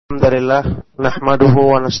Alhamdulillah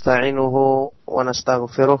nahmaduhu wa nasta'inuhu wa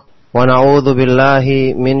nastaghfiruh wa na'udzu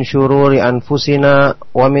billahi min syururi anfusina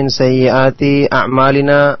wa min sayyiati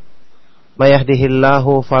a'malina may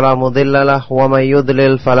yahdihillahu fala mudhillalah wa may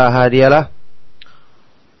yudlil fala hadiyalah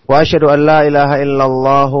wa asyhadu an la ilaha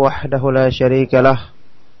illallah wahdahu la syarikalah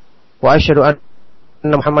wa asyhadu anna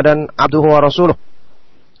Muhammadan abduhu wa rasuluh.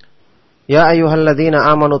 Ya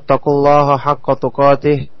ayyuhalladzina amanu taqullaha haqqa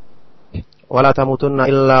tuqatih wala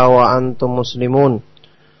tamutunna illa wa antum muslimun.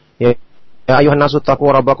 Ya ayuhan nasu taqu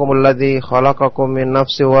rabbakumul ladzi khalaqakum min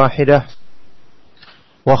nafsin wahidah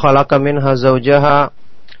wa khalaqa minha zawjaha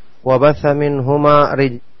wa batha minhuma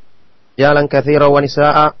rijalan katsiran wa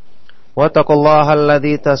nisaa'a wa taqullaha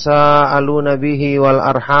alladzi tasaaluna bihi wal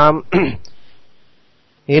arham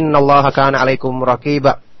innallaha kana 'alaikum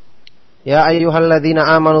raqiba. Ya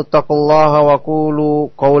ayyuhalladzina amanu taqullaha wa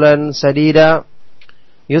qulu qawlan sadida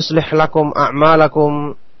yuslih lakum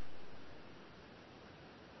a'malakum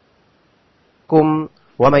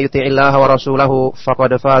wa may yuti'illaha wa rasulahu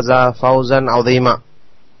faqad faza fawzan 'azima.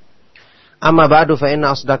 Amma ba'du fa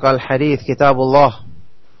inna asdaqal hadits kitabullah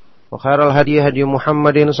wa khairal hadyi hadyu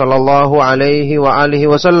Muhammadin sallallahu alaihi wa alihi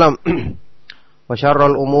wasallam wa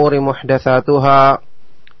syarrul umuri muhdatsatuha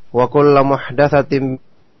wa kullu muhdatsatin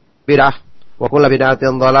bid'ah wa kullu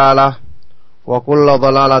bid'atin dhalalah wa kullu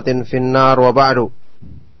dhalalatin finnar wa ba'du.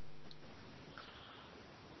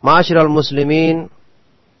 Ma'asyiral muslimin,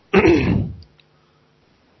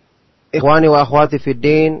 ikhwani wa akhwati fid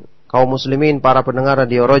din, kaum muslimin, para pendengar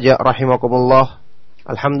radio Roja rahimakumullah.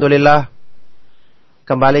 Alhamdulillah,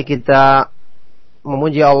 kembali kita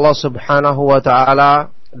memuji Allah Subhanahu wa taala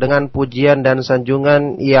dengan pujian dan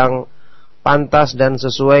sanjungan yang pantas dan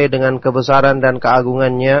sesuai dengan kebesaran dan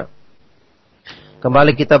keagungannya.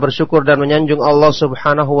 Kembali kita bersyukur dan menyanjung Allah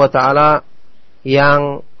Subhanahu wa taala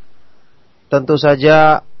yang tentu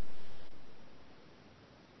saja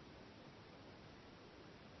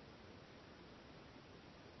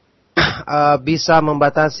bisa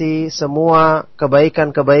membatasi semua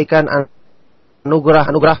kebaikan-kebaikan,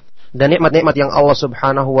 anugerah-anugerah dan nikmat-nikmat yang Allah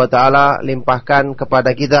Subhanahu wa taala limpahkan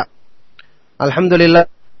kepada kita. Alhamdulillah,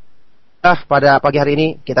 pada pagi hari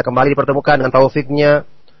ini kita kembali dipertemukan dengan taufiknya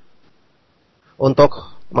untuk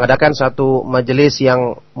mengadakan satu majelis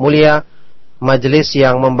yang mulia, majelis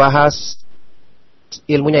yang membahas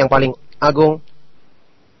ilmunya yang paling agung,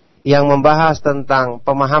 yang membahas tentang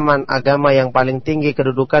pemahaman agama yang paling tinggi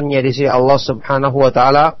kedudukannya di sisi Allah Subhanahu wa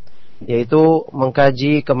taala, yaitu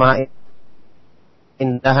mengkaji kemahindahan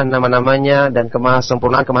nama-namanya dan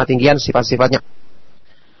kemahasempurnaan, kemahatinggian sifat-sifatnya.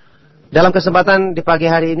 Dalam kesempatan di pagi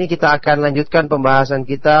hari ini kita akan lanjutkan pembahasan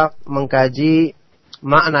kita mengkaji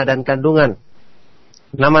makna dan kandungan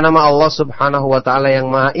nama-nama Allah Subhanahu wa taala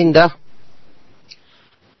yang maha indah.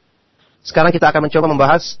 Sekarang kita akan mencoba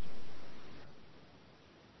membahas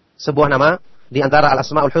sebuah nama di antara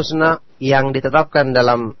Asmaul Husna yang ditetapkan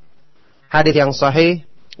dalam hadis yang sahih,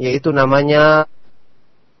 yaitu namanya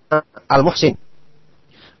Al-Muhsin.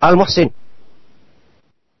 Al-Muhsin,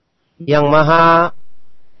 yang maha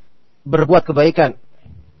berbuat kebaikan,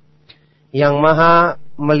 yang maha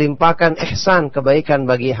melimpahkan ihsan kebaikan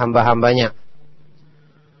bagi hamba-hambanya.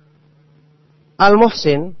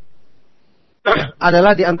 Al-Muhsin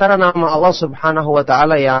adalah di antara nama Allah Subhanahu wa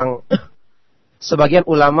taala yang sebagian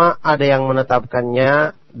ulama ada yang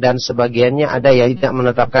menetapkannya dan sebagiannya ada yang tidak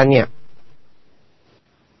menetapkannya.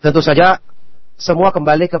 Tentu saja semua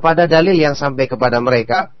kembali kepada dalil yang sampai kepada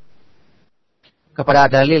mereka, kepada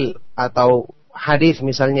dalil atau hadis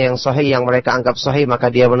misalnya yang sahih yang mereka anggap sahih, maka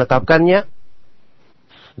dia menetapkannya.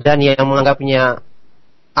 Dan yang menganggapnya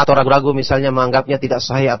atau ragu-ragu misalnya menganggapnya tidak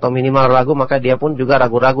sahih atau minimal ragu, maka dia pun juga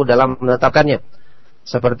ragu-ragu dalam menetapkannya.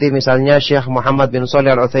 Seperti misalnya Syekh Muhammad bin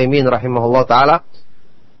Shalih Al-Utsaimin rahimahullah ta'ala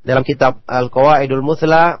dalam kitab Al-Qawaidul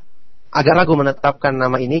Muthla agak ragu menetapkan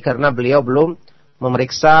nama ini karena beliau belum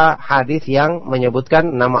memeriksa hadis yang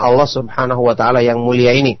menyebutkan nama Allah Subhanahu wa ta'ala yang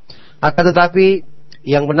mulia ini. Akan tetapi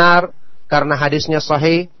yang benar, karena hadisnya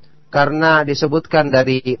sahih, karena disebutkan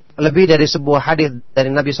dari lebih dari sebuah hadis dari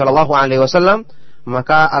Nabi SAW,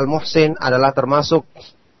 maka Al-Muhsin adalah termasuk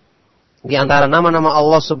di antara nama-nama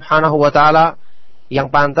Allah Subhanahu wa ta'ala yang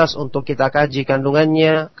pantas untuk kita kaji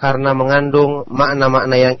kandungannya, karena mengandung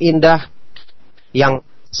makna-makna yang indah yang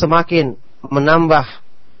semakin menambah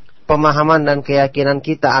pemahaman dan keyakinan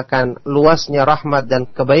kita akan luasnya rahmat dan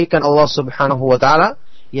kebaikan Allah Subhanahu wa taala,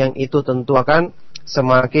 yang itu tentu akan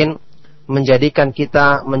semakin menjadikan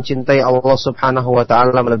kita mencintai Allah Subhanahu wa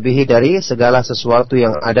taala melebihi dari segala sesuatu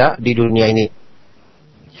yang ada di dunia ini.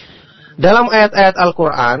 Dalam ayat-ayat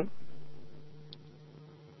Al-Qur'an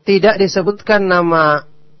tidak disebutkan nama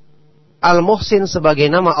Al-Muhsin sebagai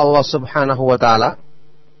nama Allah Subhanahu wa taala,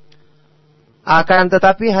 akan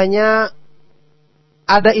tetapi hanya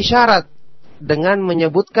ada isyarat dengan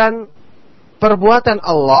menyebutkan perbuatan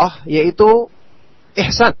Allah, yaitu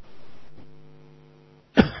ihsan.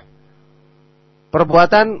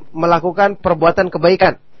 Perbuatan, melakukan perbuatan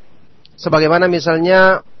kebaikan. Sebagaimana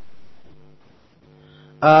misalnya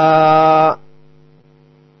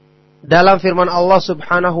dalam firman Allah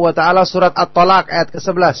Subhanahu wa taala surat At-Talaq ayat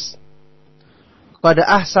ke-11. Qad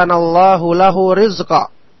ahsanallahu lahu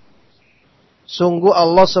rizqa. Sungguh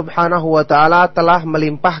Allah Subhanahu wa taala telah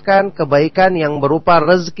melimpahkan kebaikan yang berupa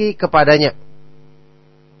rezeki kepadanya.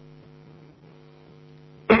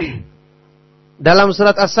 Dalam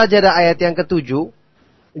surat As-Sajdah ayat yang ke-7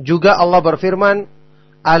 juga Allah berfirman,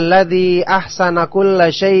 alladzi ahsana kulla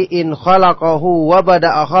syai'in khalaqahu wa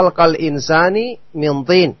bada'a khalqal insani min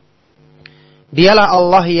tin. Dialah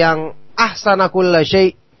Allah yang ahsana kulla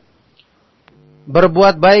syai',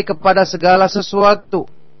 berbuat baik kepada segala sesuatu,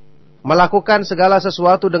 melakukan segala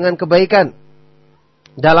sesuatu dengan kebaikan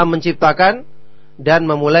dalam menciptakan dan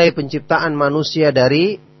memulai penciptaan manusia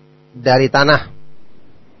dari tanah.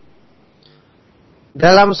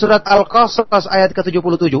 Dalam surat Al-Qasas ayat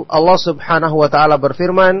ke-77 Allah Subhanahu wa taala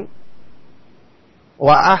berfirman,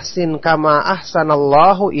 wa ahsin kama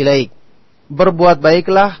ahsanallahu ilaik. Berbuat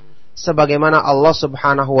baiklah sebagaimana Allah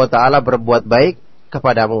Subhanahu wa taala berbuat baik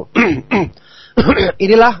kepadamu.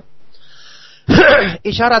 Inilah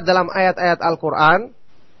isyarat dalam ayat-ayat Al-Qur'an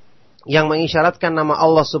yang mengisyaratkan nama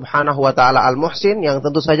Allah Subhanahu wa taala Al-Muhsin, yang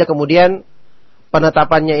tentu saja kemudian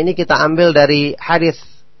penetapannya ini kita ambil dari hadis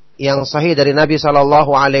yang sahih dari Nabi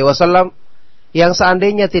sallallahu alaihi wasallam, yang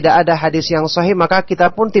seandainya tidak ada hadis yang sahih maka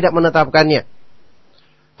kita pun tidak menetapkannya.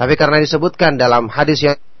 Tapi karena disebutkan dalam hadis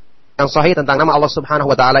yang sahih tentang nama Allah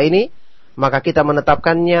Subhanahu wa taala ini, maka kita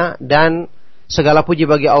menetapkannya, dan segala puji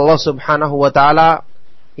bagi Allah Subhanahu wa taala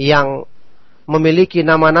yang memiliki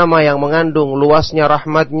nama-nama yang mengandung luasnya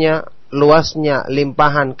rahmatnya, luasnya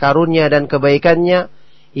limpahan karunia dan kebaikannya,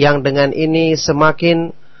 yang dengan ini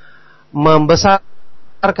semakin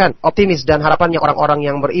membesarkan optimis dan harapannya orang-orang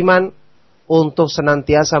yang beriman untuk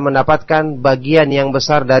senantiasa mendapatkan bagian yang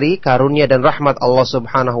besar dari karunia dan rahmat Allah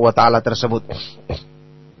Subhanahu wa taala tersebut.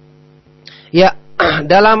 Ya,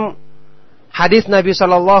 dalam hadis Nabi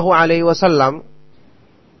sallallahu alaihi wasallam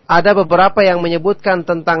ada beberapa yang menyebutkan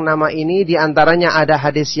tentang nama ini, di antaranya ada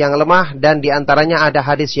hadis yang lemah dan di antaranya ada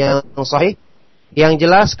hadis yang sahih. Yang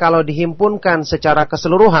jelas kalau dihimpunkan secara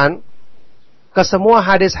keseluruhan, kesemua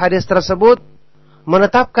hadis-hadis tersebut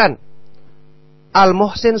menetapkan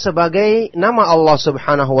Al-Muhsin sebagai nama Allah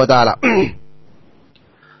Subhanahu wa taala.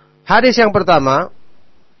 Hadis yang pertama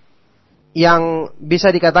yang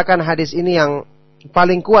bisa dikatakan hadis ini yang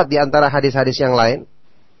paling kuat di antara hadis-hadis yang lain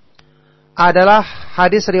adalah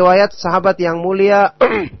hadis riwayat sahabat yang mulia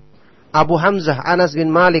Abu Hamzah Anas bin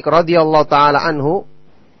Malik radhiyallahu taala anhu.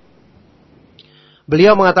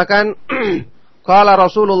 Beliau mengatakan, qala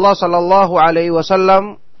Rasulullah sallallahu alaihi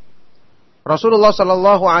wasallam, Rasulullah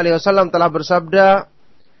sallallahu alaihi wasallam telah bersabda,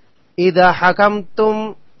 "Idza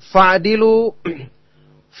hakamtum fa'dilu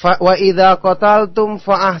wa idza qataltum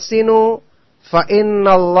fa ahsinu fa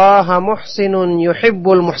innallaha muhsinun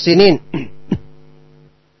yuhibbul muhsinin."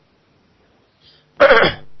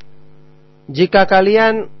 Jika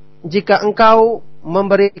engkau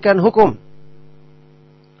memberikan hukum,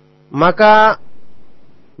 maka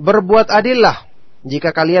berbuat adillah.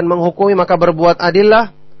 Jika kalian menghukumi maka berbuat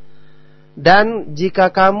adillah. Dan jika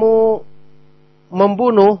kamu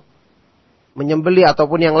membunuh, menyembelih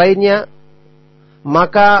ataupun yang lainnya,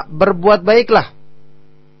 maka berbuat baiklah.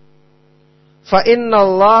 Fa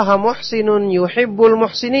innallaha muhsinun yuhibbul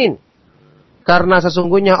muhsinin. Karena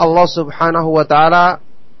sesungguhnya Allah Subhanahu wa taala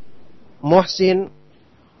Muhsin,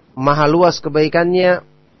 maha luas kebaikannya,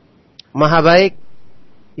 maha baik,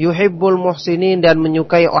 yuhibbul muhsinin, dan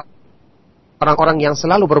menyukai orang-orang yang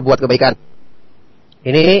selalu berbuat kebaikan.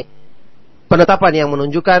 Ini penetapan yang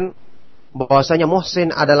menunjukkan bahwasanya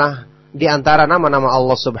Muhsin adalah di antara nama-nama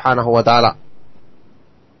Allah Subhanahu wa taala.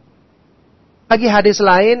 Lagi hadis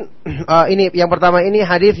lain, ini yang pertama ini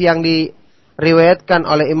hadis yang diriwayatkan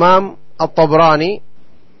oleh Imam At-Tabrani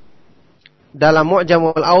dalam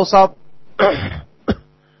Mu'jamul Awsat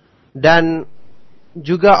dan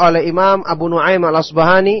juga oleh Imam Abu Nu'aim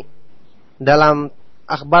Al-Asbahani dalam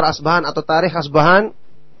Akhbar Asbahan atau Tarikh Asbahan.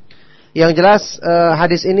 Yang jelas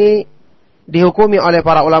hadis ini dihukumi oleh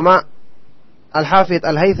para ulama. Al-Hafidh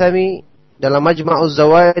Al-Haythami dalam Majma'uz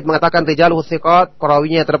Zawaid mengatakan rijaluhu thiqat,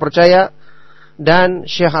 perawinya terpercaya, dan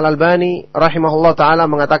Syekh Al-Albani rahimahullah taala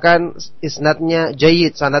mengatakan isnadnya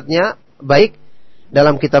jayyid, sanadnya baik,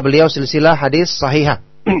 dalam kitab beliau Silsilah Hadis Sahihah.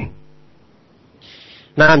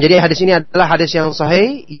 Nah, jadi hadis ini adalah hadis yang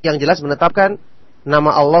sahih yang jelas menetapkan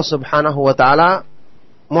nama Allah Subhanahu wa taala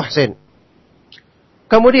Muhsin.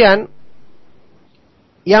 Kemudian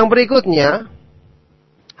yang berikutnya,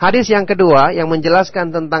 hadis yang kedua yang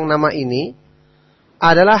menjelaskan tentang nama ini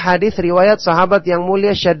adalah hadis riwayat sahabat yang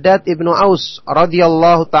mulia Syaddad ibnu Aus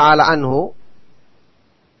radhiyallahu taala anhu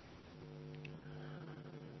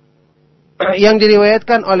yang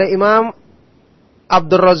diriwayatkan oleh Imam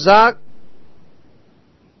Abdul Razzaq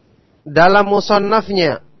dalam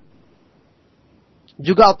musannafnya,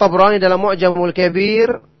 juga At-Tabrani dalam Mu'jamul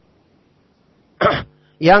Kabir,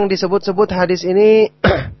 yang disebut-sebut hadis ini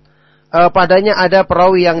padanya ada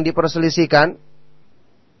perawi yang diperselisihkan.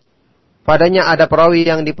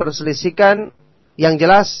 Yang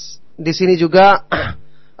jelas di sini juga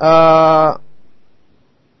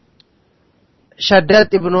Syaddad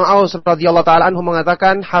ibnu Aus radhiyallahu taala anhu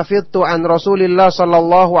mengatakan, hafidtu an Rasulillah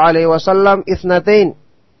sallallahu alaihi wasallam itsnatain.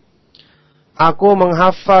 Aku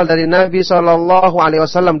menghafal dari Nabi sallallahu alaihi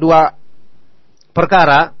wasallam 2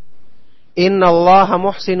 perkara. Innallaha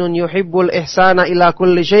muhsinun yuhibbul ihsana ila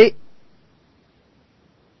kulli syai'.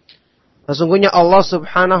 Sesungguhnya Allah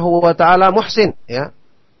Subhanahu wa taala muhsin, ya.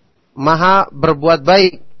 Maha berbuat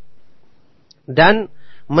baik dan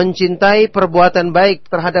mencintai perbuatan baik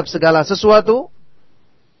terhadap segala sesuatu.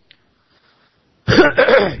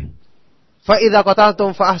 Fa idza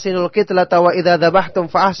qataltum fa ahsinul qitlata wa idza dzabhtum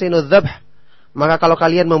fa ahsinudz dzabh. Maka kalau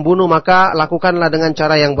kalian membunuh maka lakukanlah dengan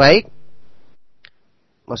cara yang baik.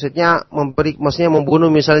 Maksudnya membunuh,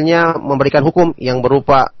 misalnya memberikan hukum yang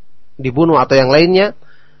berupa dibunuh atau yang lainnya.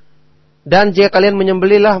 Dan jika kalian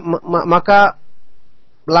menyembelihlah maka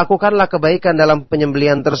lakukanlah kebaikan dalam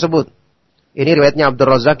penyembelihan tersebut. Ini riwayatnya Abdul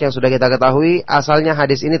Razzaq yang sudah kita ketahui. Asalnya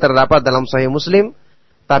hadis ini terdapat dalam Sahih Muslim,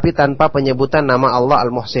 tapi tanpa penyebutan nama Allah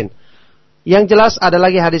Al-Muhsin. Yang jelas ada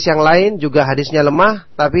lagi hadis yang lain, juga hadisnya lemah,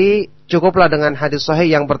 tapi cukuplah dengan hadis sahih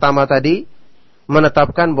yang pertama tadi,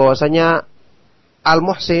 menetapkan bahwasanya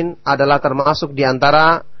Al-Muhsin adalah termasuk di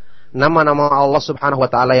antara nama-nama Allah Subhanahu wa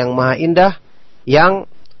taala yang maha indah, yang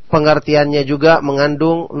pengertiannya juga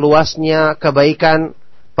mengandung luasnya kebaikan,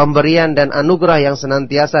 pemberian dan anugerah yang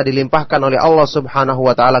senantiasa dilimpahkan oleh Allah Subhanahu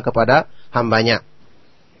wa taala kepada hambanya.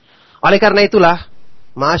 Oleh karena itulah,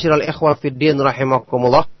 ma'asyiral ikhwah fid din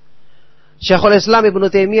rahimakumullah, Syekhul Islam Ibnu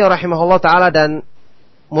Taimiyah rahimahullah taala dan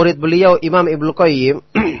murid beliau Imam Ibnu Qayyim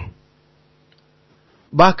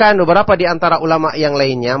bahkan beberapa di antara ulama yang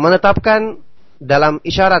lainnya menetapkan dalam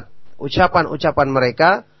isyarat ucapan-ucapan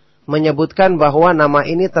mereka menyebutkan bahwa nama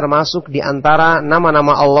ini termasuk di antara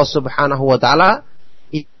nama-nama Allah Subhanahu wa taala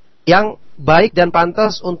yang baik dan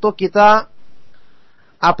pantas untuk kita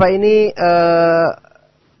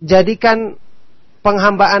jadikan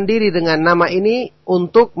penghambaan diri dengan nama ini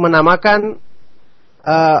untuk menamakan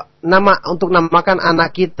namakan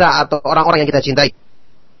anak kita atau orang-orang yang kita cintai.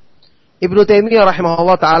 Ibnu Taimiyah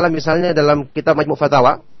rahimahullah taala misalnya dalam kitab Majmu'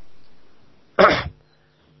 Fatawa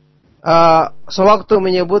sewaktu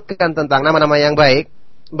menyebutkan tentang nama-nama yang baik,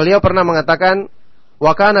 beliau pernah mengatakan,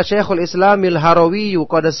 wa kana Syekhul Islamil Harawi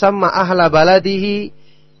qad samma ahla baladihi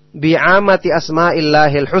bi'amati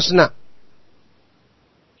asma'illahil husna.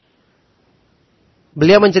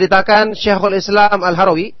 Beliau menceritakan Syekhul Islam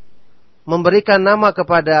Al-Harawi memberikan nama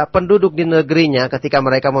kepada penduduk di negerinya ketika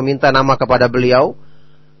mereka meminta nama kepada beliau,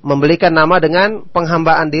 memberikan nama dengan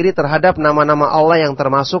penghambaan diri terhadap nama-nama Allah yang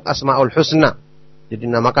termasuk Asmaul Husna. Jadi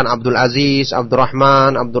namakan Abdul Aziz, Abdul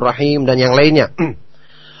Rahman, Abdul Rahim dan yang lainnya.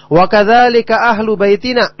 Wa kadzalika ahlu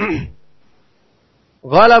baitina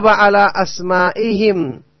ghalaba ala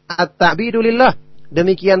asma'ihim at-ta'bidu lillah.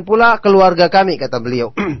 Demikian pula keluarga kami, kata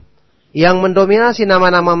beliau. Yang mendominasi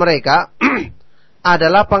nama-nama mereka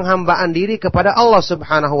adalah penghambaan diri kepada Allah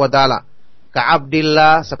Subhanahu wa taala.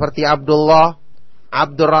 Ka'abdillah, seperti Abdullah,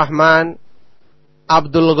 Abdul Rahman,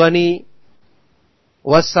 Abdul Ghani,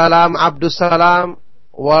 Wassalam, Abdul Salam,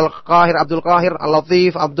 Wal Qahir, Abdul Qahir,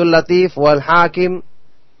 Al-Latif, Abdul Latif, Wal Hakim,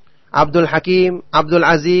 Abdul Hakim, Abdul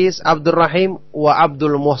Aziz, Abdul Rahim, wa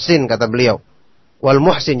Abdul Muhsin, kata beliau. Wal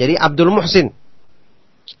Muhsin, jadi Abdul Muhsin.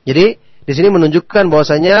 Jadi di sini menunjukkan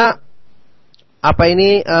bahwasanya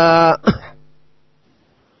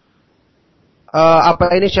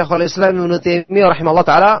Syekhul Islam Ibnu Taimiyah rahimahullah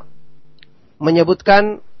taala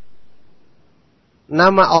menyebutkan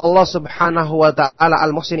nama Allah Subhanahu wa taala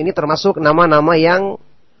Al-Muhsin ini termasuk nama-nama yang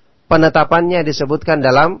penetapannya disebutkan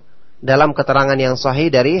dalam keterangan yang sahih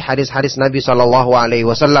dari hadis-hadis Nabi sallallahu alaihi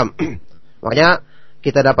wasallam. Makanya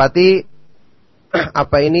kita dapati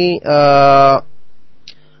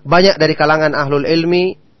banyak dari kalangan ahlul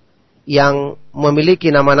ilmi yang memiliki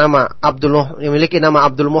nama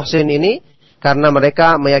Abdul Muhsin ini Karena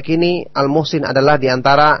mereka meyakini Al-Muhsin adalah di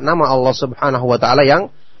antara nama Allah Subhanahu wa taala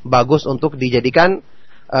yang bagus untuk dijadikan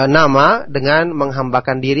nama dengan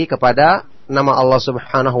menghambakan diri kepada nama Allah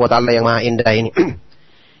Subhanahu wa taala yang Maha Indah ini.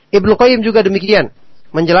 Ibnu Qayyim juga demikian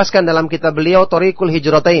menjelaskan dalam kitab beliau Thariqul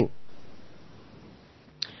Hijratain.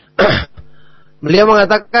 Beliau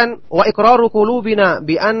mengatakan wa iqraru qulubina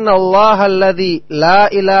bi anna Allah alladzi la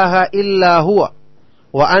ilaha illa huwa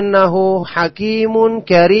wa annahu hakimun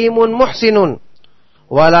karimun muhsinun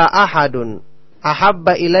wala ahadun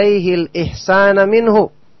ahabba ilaihi al-ihsana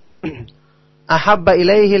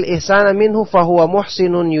minhu fahuwa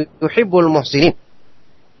muhsinun yuhibbul muhsinin.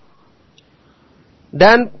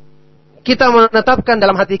 Dan kita menetapkan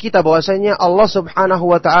dalam hati kita bahwasanya Allah Subhanahu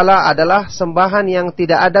wa taala adalah sembahan yang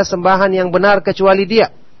tidak ada sembahan yang benar kecuali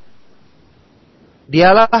Dia.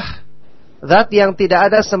 Dialah zat yang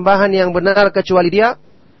tidak ada sembahan yang benar kecuali Dia,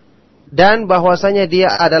 dan bahwasanya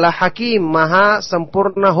Dia adalah Hakim, maha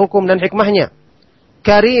sempurna hukum dan hikmahnya.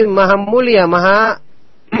 Karim, maha mulia, maha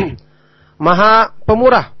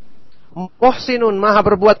pemurah. Muhsinun, maha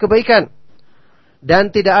berbuat kebaikan.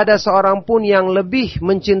 Dan tidak ada seorang pun yang lebih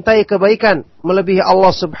mencintai kebaikan melebihi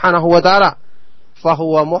Allah Subhanahu wa taala.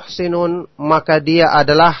 Fahuwa muhsinun, maka Dia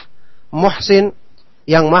adalah muhsin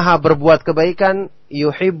yang maha berbuat kebaikan,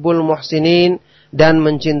 yuhibbul muhsinin, dan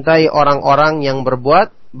mencintai orang-orang yang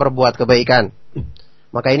berbuat kebaikan.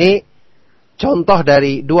 Maka ini contoh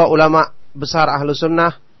dari dua ulama besar ahlu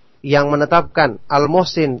sunnah yang menetapkan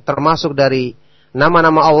Al-Muhsin termasuk dari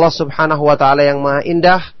nama-nama Allah Subhanahu wa ta'ala yang maha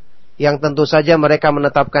indah, yang tentu saja mereka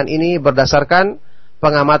menetapkan ini berdasarkan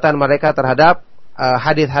pengamatan mereka terhadap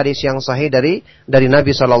hadis-hadis yang sahih dari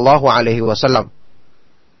Nabi Shallallahu Alaihi Wasallam.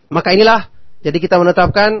 Maka inilah, jadi kita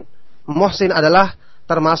menetapkan Muhsin adalah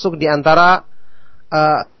termasuk di antara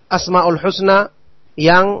Asmaul Husna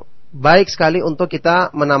yang baik sekali untuk kita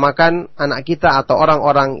menamakan anak kita atau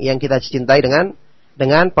orang-orang yang kita cintai dengan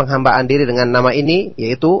penghambaan diri dengan nama ini,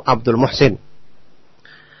 yaitu Abdul Muhsin.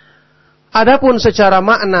 Adapun secara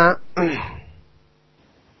makna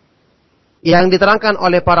yang diterangkan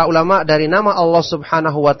oleh para ulama dari nama Allah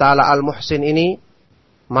Subhanahu wa taala Al-Muhsin ini,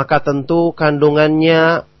 maka tentu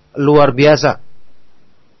kandungannya luar biasa.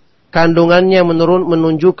 Kandungannya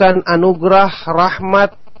menunjukkan anugerah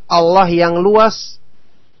rahmat Allah yang luas,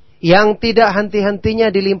 yang tidak henti-hentinya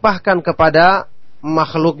dilimpahkan kepada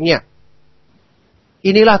makhluknya.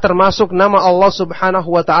 Inilah termasuk nama Allah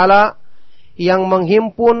Subhanahu wa ta'ala yang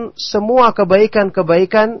menghimpun semua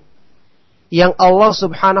kebaikan-kebaikan yang Allah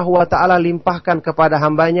Subhanahu wa ta'ala limpahkan kepada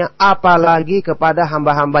hambanya, apalagi kepada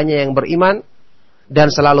hamba-hambanya yang beriman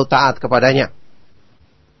dan selalu taat kepadanya.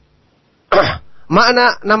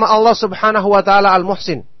 Makna nama Allah Subhanahu wa ta'ala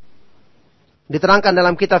Al-Muhsin diterangkan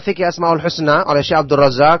dalam kitab Fiqih Asmaul Husna oleh Syekh Abdul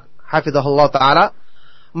Razak hafizahullah ta'ala.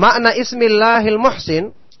 Makna Ismillahil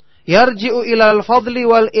Muhsin yarji'u ilal fadli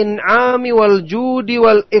wal in'ami wal judi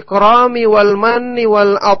wal ikrami wal manni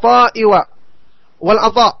wal ata'i wal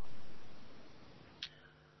ata'.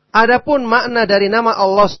 Adapun makna dari nama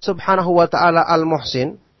Allah Subhanahu wa ta'ala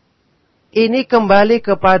Al-Muhsin, ini kembali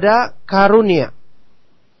kepada karunia,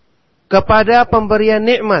 kepada pemberian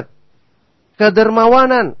nikmat,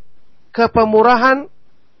 kedermawanan, kepemurahan,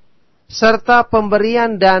 serta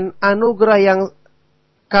pemberian dan anugerah yang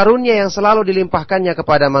karunia yang selalu dilimpahkannya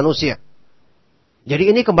kepada manusia.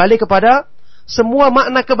 Jadi ini kembali kepada semua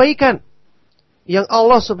makna kebaikan yang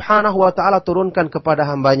Allah Subhanahu wa ta'ala turunkan kepada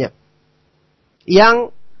hambanya.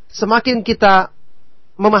 Yang semakin kita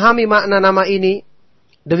memahami makna nama ini,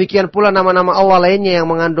 demikian pula nama-nama Allah lainnya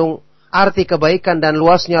yang mengandung arti kebaikan dan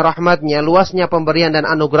luasnya rahmatnya, luasnya pemberian dan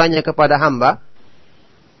anugerahnya kepada hamba,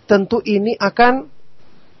 tentu ini akan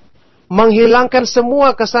menghilangkan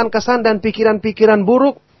semua kesan-kesan dan pikiran-pikiran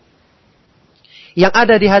buruk yang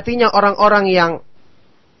ada di hatinya orang-orang yang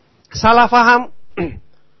salah faham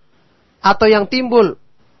atau yang timbul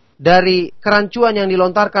dari kerancuan yang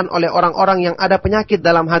dilontarkan oleh orang-orang yang ada penyakit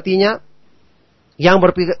dalam hatinya, yang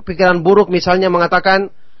berpikiran buruk, misalnya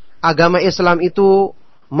mengatakan agama Islam itu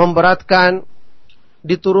memberatkan,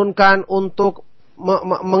 diturunkan untuk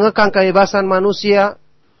mengekang kebebasan manusia,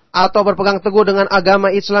 atau berpegang teguh dengan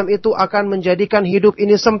agama Islam itu akan menjadikan hidup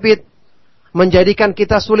ini sempit, menjadikan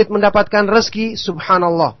kita sulit mendapatkan rezeki.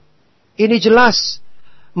 Subhanallah, ini jelas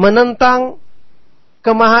menentang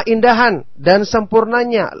kemahaindahan dan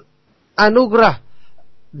sempurnanya anugerah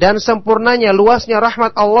dan sempurnanya luasnya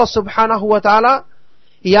rahmat Allah Subhanahu wa ta'ala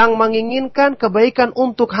yang menginginkan kebaikan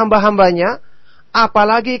untuk hamba-hambanya,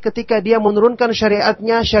 apalagi ketika dia menurunkan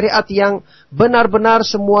syariatnya, syariat yang benar-benar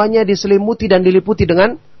semuanya diselimuti dan diliputi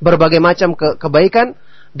dengan berbagai macam kebaikan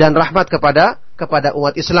dan rahmat kepada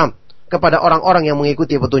umat Islam, kepada orang-orang yang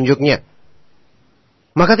mengikuti petunjuknya.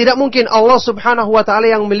 Maka tidak mungkin Allah subhanahu wa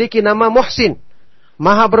ta'ala yang memiliki nama Muhsin,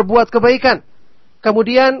 maha berbuat kebaikan,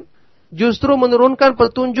 kemudian justru menurunkan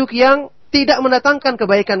petunjuk yang tidak mendatangkan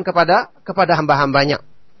kebaikan kepada hamba-hambanya.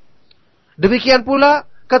 Demikian pula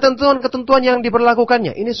ketentuan-ketentuan yang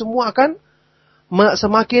diberlakukannya. Ini semua akan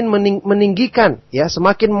semakin meninggikan, ya,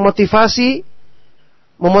 semakin memotivasi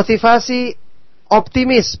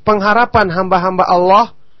optimis pengharapan hamba-hamba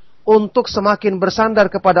Allah untuk semakin bersandar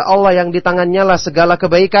kepada Allah yang di tangannya lah segala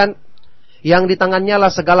kebaikan, yang di tangannya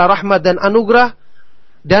lah segala rahmat dan anugerah,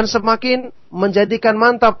 dan semakin menjadikan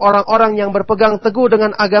mantap orang-orang yang berpegang teguh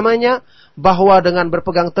dengan agamanya, bahwa dengan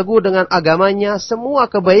berpegang teguh dengan agamanya, semua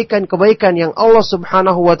kebaikan-kebaikan yang Allah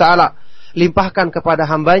subhanahu wa ta'ala limpahkan kepada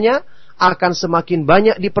hambanya akan semakin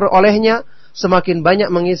banyak diperolehnya, semakin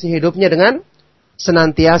banyak mengisi hidupnya dengan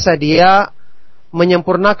senantiasa dia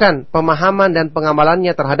menyempurnakan pemahaman dan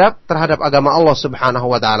pengamalannya terhadap agama Allah subhanahu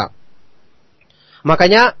wa ta'ala.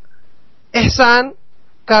 Makanya ihsan,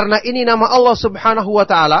 karena ini nama Allah subhanahu wa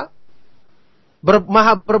ta'ala,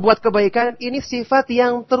 maha berbuat kebaikan, ini sifat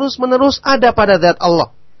yang terus-menerus ada pada zat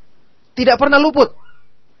Allah. Tidak pernah luput.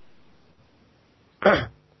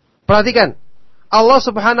 Perhatikan, Allah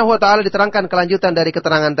subhanahu wa ta'ala diterangkan kelanjutan dari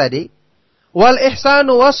keterangan tadi. Wal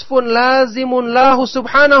ihsanu wasfun lazimun lahu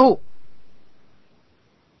subhanahu.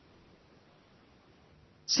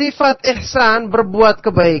 Sifat ihsan, berbuat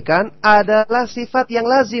kebaikan, adalah sifat yang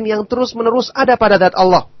lazim, yang terus-menerus ada pada zat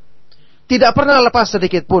Allah. Tidak pernah lepas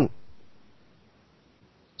sedikit pun.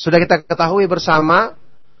 Sudah kita ketahui bersama,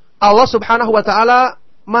 Allah subhanahu wa ta'ala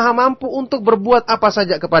maha mampu untuk berbuat apa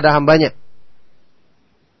saja kepada hambanya.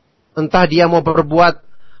 Entah dia mau berbuat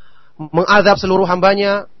mengadab seluruh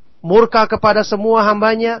hambanya, murka kepada semua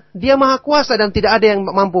hambanya, dia maha kuasa dan tidak ada yang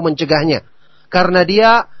mampu mencegahnya. Karena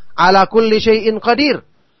dia ala kulli syai'in qadir,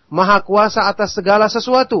 maha kuasa atas segala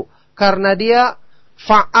sesuatu. Karena dia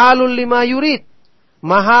fa'alul lima yurid,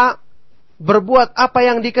 maha berbuat apa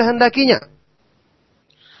yang dikehendakinya.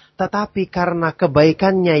 Tetapi karena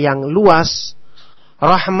kebaikannya yang luas,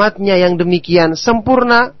 rahmatnya yang demikian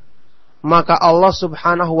sempurna, maka Allah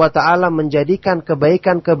subhanahu wa ta'ala menjadikan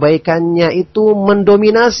kebaikan-kebaikannya itu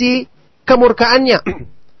mendominasi kemurkaannya.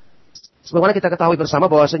 Sebagaimana kita ketahui bersama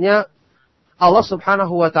bahwasanya Allah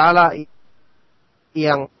subhanahu wa ta'ala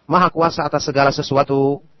yang maha kuasa atas segala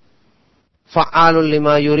sesuatu, fa'alul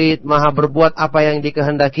lima yurid, maha berbuat apa yang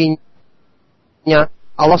dikehendakinya.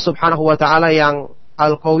 Allah subhanahu wa ta'ala yang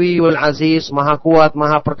Al-Qawiyul Aziz, maha kuat,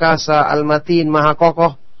 maha perkasa, Al-Matin, maha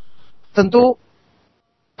kokoh. Tentu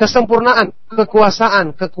kesempurnaan,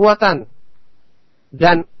 kekuasaan, kekuatan,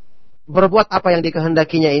 dan berbuat apa yang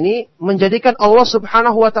dikehendakinya ini menjadikan Allah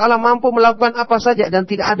subhanahu wa ta'ala mampu melakukan apa saja dan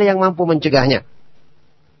tidak ada yang mampu mencegahnya.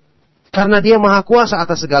 Karena dia maha kuasa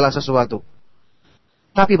atas segala sesuatu.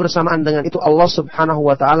 Tapi bersamaan dengan itu Allah subhanahu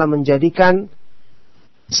wa ta'ala menjadikan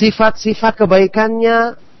sifat-sifat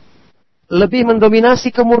kebaikannya lebih mendominasi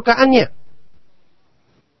kemurkaannya.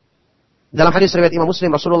 Dalam hadis riwayat Imam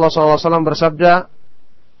Muslim, Rasulullah SAW bersabda,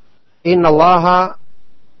 Inna Allaha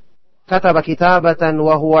kataba kitabatan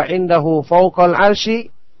wa huwa indahu fawqal arshi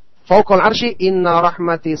inna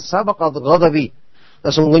rahmati sabaqat ghadabi.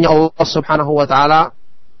 Sesungguhnya Allah subhanahu wa ta'ala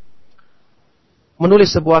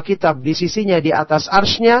menulis sebuah kitab di sisinya di atas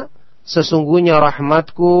arsy-Nya, sesungguhnya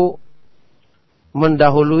rahmatku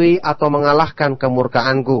mendahului atau mengalahkan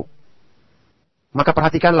kemurkaanku. Maka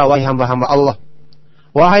perhatikanlah wahai hamba-hamba Allah,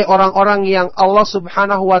 wahai orang-orang yang Allah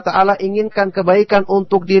subhanahu wa ta'ala inginkan kebaikan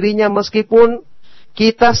untuk dirinya, meskipun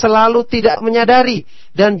kita selalu tidak menyadari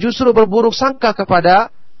dan justru berburuk sangka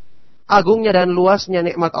kepada agungnya dan luasnya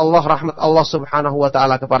nikmat Allah, rahmat Allah subhanahu wa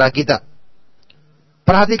ta'ala kepada kita.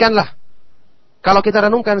 Perhatikanlah, kalau kita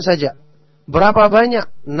renungkan saja, berapa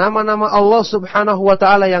banyak nama-nama Allah subhanahu wa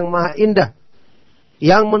ta'ala yang maha indah,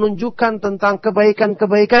 yang menunjukkan tentang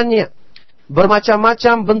kebaikan-kebaikannya,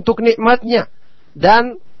 bermacam-macam bentuk nikmatnya,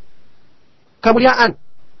 dan kemuliaan,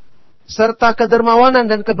 serta kedermawanan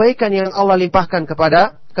dan kebaikan yang Allah limpahkan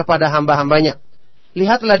kepada hamba-hambanya.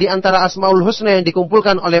 Lihatlah di antara Asmaul Husna yang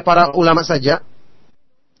dikumpulkan oleh para ulama saja,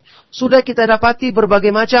 sudah kita dapati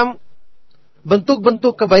berbagai macam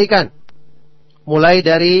bentuk-bentuk kebaikan. Mulai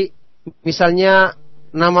dari misalnya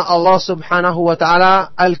nama Allah subhanahu wa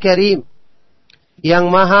ta'ala Al-Karim,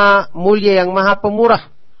 yang maha mulia, yang maha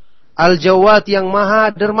pemurah, Al-Jawad, yang maha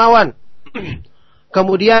dermawan.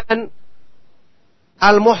 Kemudian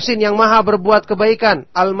Al-Muhsin, yang maha berbuat kebaikan,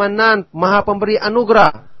 Al-Mannan, maha pemberi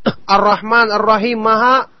anugerah, Ar-Rahman, Ar-Rahim,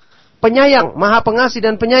 maha penyayang, maha pengasih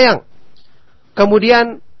dan penyayang.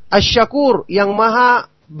 Kemudian Asy-Syakur, yang maha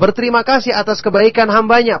berterima kasih atas kebaikan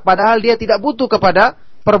hambanya, padahal dia tidak butuh kepada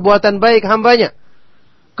perbuatan baik hambanya.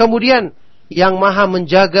 Kemudian yang maha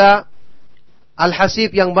menjaga,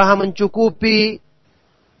 Al-Hasib yang maha mencukupi,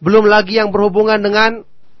 belum lagi yang berhubungan dengan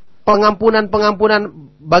pengampunan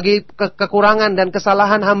bagi kekurangan dan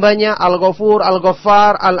kesalahan hambanya, Al-Ghafur,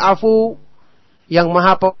 Al-Ghaffar, Al-Afu, yang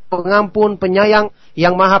maha pengampun, penyayang,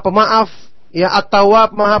 yang maha pemaaf, ya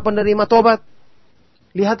At-Tawwab, maha penerima tobat.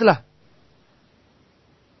 Lihatlah.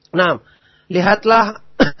 Nah, lihatlah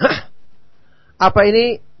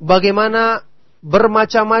bagaimana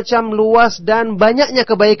bermacam-macam luas dan banyaknya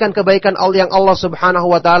kebaikan-kebaikan yang Allah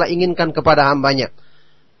Subhanahu wa taala inginkan kepada hambanya.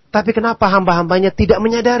 Tapi kenapa hamba-hambanya tidak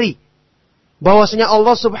menyadari bahwasanya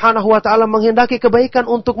Allah Subhanahu wa taala menghendaki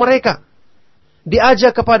kebaikan untuk mereka?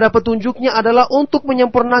 Diajak kepada petunjuknya adalah untuk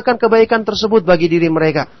menyempurnakan kebaikan tersebut bagi diri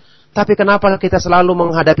mereka. Tapi kenapa kita selalu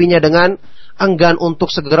menghadapinya dengan enggan untuk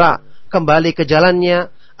segera kembali ke jalannya,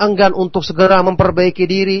 enggan untuk segera memperbaiki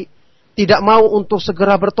diri, tidak mau untuk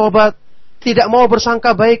segera bertobat, tidak mau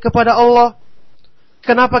bersangka baik kepada Allah.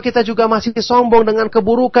 Kenapa kita juga masih sombong dengan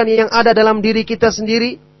keburukan yang ada dalam diri kita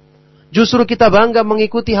sendiri? Justru kita bangga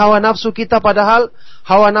mengikuti hawa nafsu kita, padahal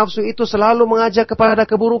hawa nafsu itu selalu mengajak kepada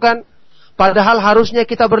keburukan. Padahal harusnya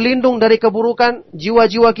kita berlindung dari keburukan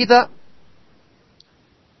jiwa-jiwa kita.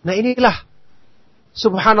 Nah, inilah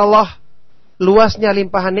subhanallah luasnya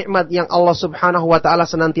limpahan nikmat yang Allah Subhanahu wa taala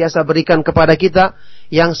senantiasa berikan kepada kita,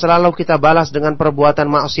 yang selalu kita balas dengan perbuatan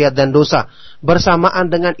maksiat dan dosa. Bersamaan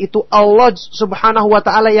dengan itu Allah Subhanahu wa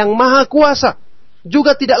taala yang maha kuasa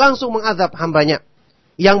juga tidak langsung mengazab hambanya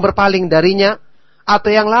yang berpaling darinya atau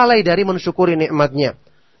yang lalai dari mensyukuri nikmatnya.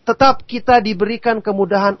 Tetap kita diberikan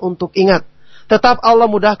kemudahan untuk ingat. Tetap Allah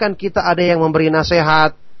mudahkan kita, ada yang memberi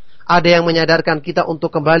nasihat, ada yang menyadarkan kita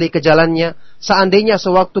untuk kembali ke jalannya. Seandainya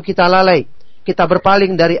sewaktu kita lalai, kita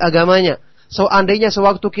berpaling dari agamanya, seandainya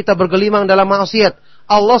sewaktu kita bergelimang dalam maksiat,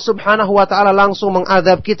 Allah Subhanahu wa taala langsung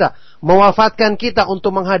mengazab kita, mewafatkan kita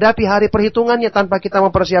untuk menghadapi hari perhitungannya tanpa kita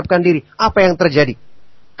mempersiapkan diri. Apa yang terjadi?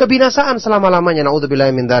 Kebinasaan selama-lamanya,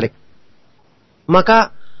 naudzubillahi min dzalik.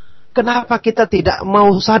 Maka kenapa kita tidak mau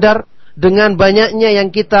sadar dengan banyaknya yang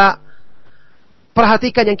kita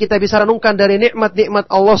perhatikan, yang kita bisa renungkan dari nikmat-nikmat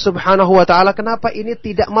Allah Subhanahu wa taala? Kenapa ini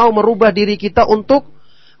tidak mau merubah diri kita untuk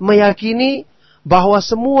meyakini bahwa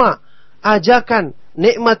semua ajakan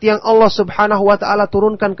nikmat yang Allah Subhanahu wa taala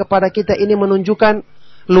turunkan kepada kita ini menunjukkan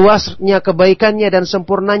luasnya kebaikannya dan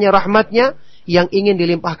sempurnanya rahmatnya yang ingin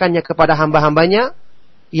dilimpahkannya kepada hamba-hambanya,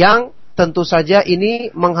 yang tentu saja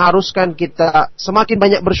ini mengharuskan kita semakin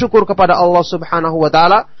banyak bersyukur kepada Allah Subhanahu wa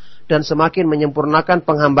taala dan semakin menyempurnakan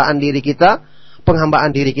penghambaan diri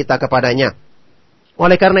kita kepadanya.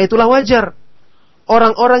 Oleh karena itulah wajar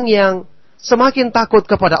orang-orang yang semakin takut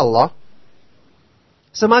kepada Allah,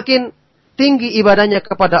 semakin tinggi ibadahnya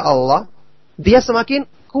kepada Allah, dia semakin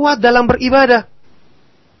kuat dalam beribadah,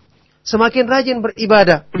 semakin rajin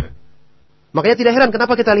beribadah. Makanya tidak heran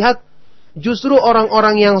kenapa kita lihat justru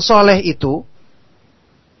orang-orang yang soleh itu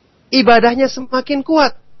ibadahnya semakin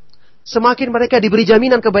kuat, semakin mereka diberi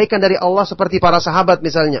jaminan kebaikan dari Allah, seperti para sahabat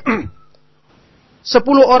misalnya. 10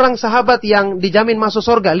 orang sahabat yang dijamin masuk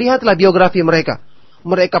surga, lihatlah biografi mereka.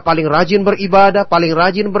 Mereka paling rajin beribadah, paling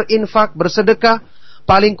rajin berinfak, bersedekah,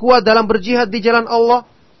 paling kuat dalam berjihad di jalan Allah.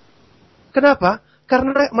 Kenapa?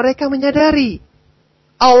 Karena mereka menyadari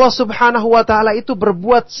Allah Subhanahu wa taala itu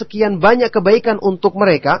berbuat sekian banyak kebaikan untuk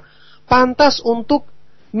mereka, pantas untuk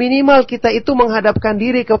minimal kita itu menghadapkan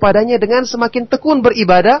diri kepadanya dengan semakin tekun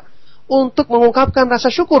beribadah untuk mengungkapkan rasa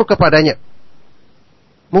syukur kepadanya,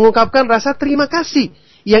 mengungkapkan rasa terima kasih,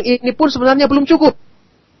 yang ini pun sebenarnya belum cukup.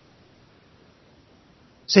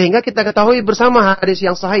 Sehingga kita ketahui bersama hadis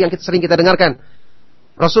yang sahih yang sering kita dengarkan.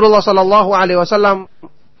 Rasulullah sallallahu alaihi wasallam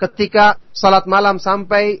ketika salat malam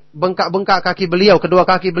sampai bengkak-bengkak kaki beliau, kedua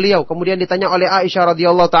kaki beliau, kemudian ditanya oleh Aisyah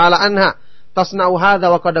radhiyallahu taala anha, "Tasna'u hadza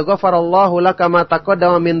wa qad ghafarallahu laka ma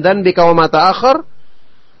taqaddama min dhanbika wa ma ta'akhkhar?"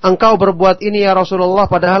 Engkau berbuat ini ya Rasulullah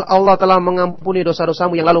padahal Allah telah mengampuni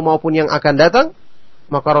dosa-dosamu yang lalu maupun yang akan datang.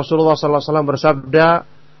 Maka Rasulullah sallallahu alaihi wasallam bersabda,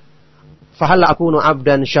 "Fahal akunu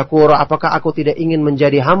 'abdan syakura?" Apakah aku tidak ingin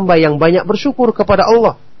menjadi hamba yang banyak bersyukur kepada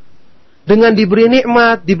Allah? Dengan diberi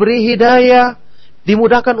nikmat, diberi hidayah,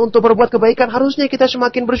 dimudahkan untuk berbuat kebaikan, harusnya kita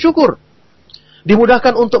semakin bersyukur.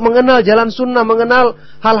 Dimudahkan untuk mengenal jalan sunnah, mengenal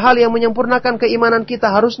hal-hal yang menyempurnakan keimanan kita,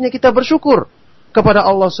 harusnya kita bersyukur kepada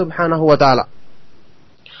Allah Subhanahu wa taala.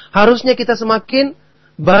 Harusnya kita semakin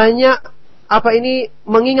banyak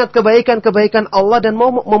mengingat kebaikan-kebaikan Allah dan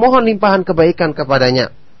memohon limpahan kebaikan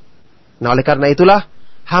kepadanya. Nah, oleh karena itulah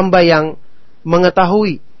hamba yang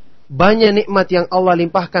mengetahui banyak nikmat yang Allah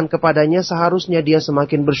limpahkan kepadanya, seharusnya dia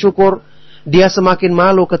semakin bersyukur. Dia semakin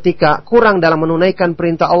malu ketika kurang dalam menunaikan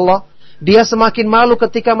perintah Allah. Dia semakin malu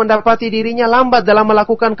ketika mendapati dirinya lambat dalam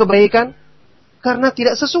melakukan kebaikan. karena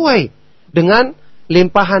tidak sesuai dengan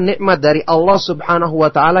limpahan nikmat dari Allah Subhanahu wa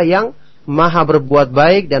taala yang Maha berbuat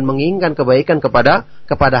baik dan menginginkan kebaikan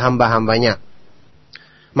kepada hamba-hambanya.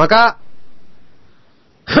 Maka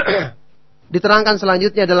diterangkan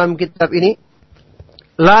selanjutnya dalam kitab ini,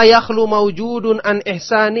 la yakhlu mawjudun an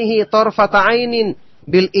ihsanihi tarfata 'ainin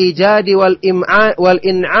bil ijadi wal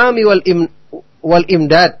in'ami wal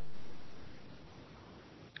imdad.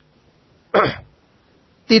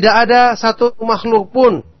 Tidak ada satu makhluk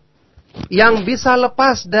pun yang bisa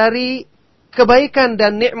lepas dari kebaikan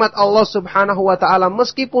dan nikmat Allah Subhanahu wa taala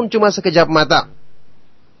meskipun cuma sekejap mata.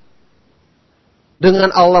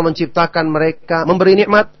 Dengan Allah menciptakan mereka, memberi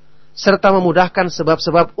nikmat serta memudahkan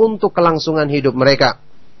sebab-sebab untuk kelangsungan hidup mereka.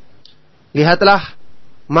 Lihatlah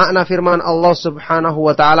makna firman Allah Subhanahu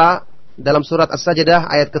wa taala dalam surat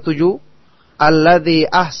As-Sajdah ayat ke-7,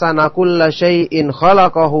 alladzi ahsana kulla syai'in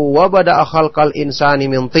khalaqahu wa bada'a khalqal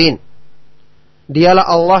insani min tin. Dialah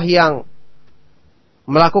Allah yang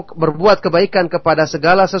berbuat kebaikan kepada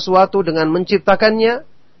segala sesuatu dengan menciptakannya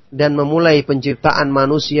dan memulai penciptaan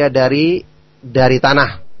manusia dari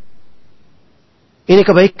tanah. Ini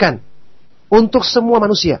kebaikan untuk semua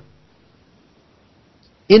manusia.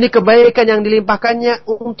 Ini kebaikan yang dilimpahkannya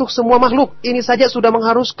untuk semua makhluk. Ini saja sudah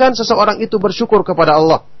mengharuskan seseorang itu bersyukur kepada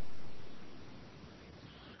Allah.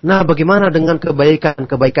 Nah, bagaimana dengan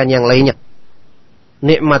kebaikan-kebaikan yang lainnya?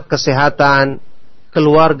 Nikmat kesehatan,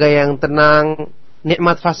 keluarga yang tenang,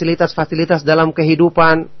 nikmat fasilitas-fasilitas dalam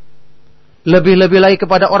kehidupan. Lebih-lebih lagi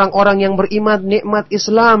kepada orang-orang yang beriman, nikmat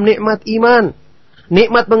Islam, nikmat iman.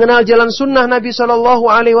 Nikmat mengenal jalan sunnah Nabi SAW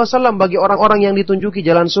bagi orang-orang yang ditunjuki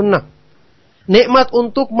jalan sunnah. Nikmat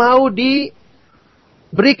untuk mau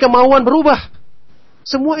diberi kemauan berubah.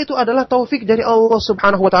 Semua itu adalah taufik dari Allah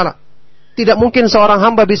Subhanahu wa taala. Tidak mungkin seorang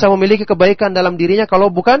hamba bisa memiliki kebaikan dalam dirinya kalau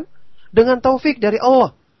bukan dengan taufik dari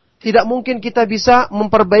Allah. Tidak mungkin kita bisa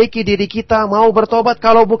memperbaiki diri kita, mau bertobat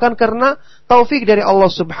kalau bukan karena taufik dari Allah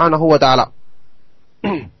Subhanahu wa taala.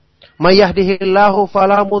 May yahdihillahu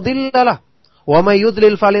fala mudhillalah wa may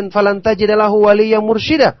yudlil falan tajid lahu waliyyan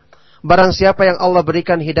mursyida. Barang siapa yang Allah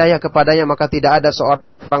berikan hidayah kepadanya, maka tidak ada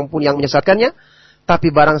seorang pun yang menyesatkannya. Tapi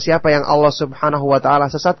barang siapa yang Allah Subhanahu wa taala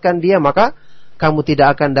sesatkan dia, maka kamu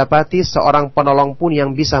tidak akan dapati seorang penolong pun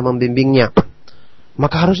yang bisa membimbingnya.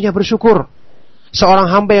 Maka harusnya bersyukur. Seorang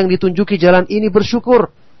hamba yang ditunjuki jalan ini bersyukur.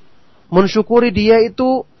 Mensyukuri dia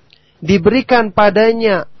itu diberikan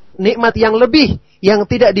padanya nikmat yang lebih yang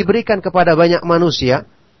tidak diberikan kepada banyak manusia.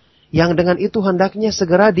 Yang dengan itu hendaknya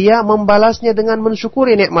segera dia membalasnya dengan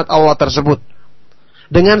mensyukuri nikmat Allah tersebut.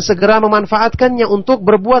 Dengan segera memanfaatkannya untuk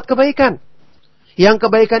berbuat kebaikan. Yang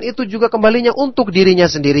kebaikan itu juga kembalinya untuk dirinya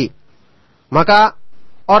sendiri. Maka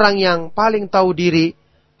orang yang paling tahu diri,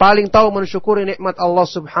 paling tahu mensyukuri nikmat Allah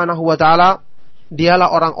Subhanahu wa taala,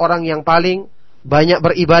 dialah orang-orang yang paling banyak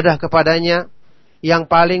beribadah kepadanya, yang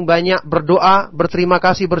paling banyak berdoa, berterima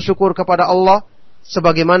kasih, bersyukur kepada Allah,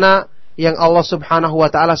 sebagaimana yang Allah Subhanahu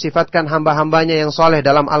wa taala sifatkan hamba-hambanya yang saleh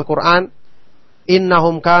dalam Al-Qur'an,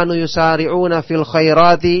 innahum kanu yusari'una fil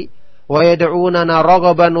khairati wa yad'unana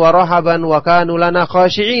raghaban wa rahaban wa kanu lana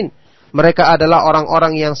khashi'in. Mereka adalah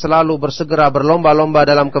orang-orang yang selalu bersegera berlomba-lomba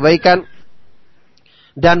dalam kebaikan,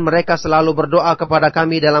 dan mereka selalu berdoa kepada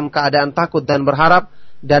kami dalam keadaan takut dan berharap,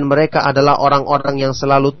 dan mereka adalah orang-orang yang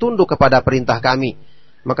selalu tunduk kepada perintah kami.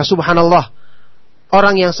 Maka subhanallah,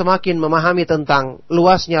 orang yang semakin memahami tentang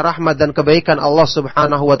luasnya rahmat dan kebaikan Allah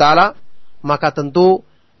Subhanahu wa taala, maka tentu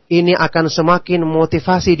ini akan semakin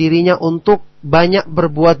memotivasi dirinya untuk banyak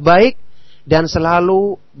berbuat baik dan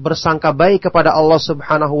selalu bersangka baik kepada Allah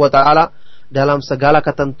Subhanahu wa taala dalam segala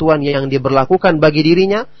ketentuan yang diberlakukan bagi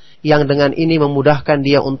dirinya, yang dengan ini memudahkan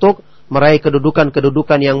dia untuk meraih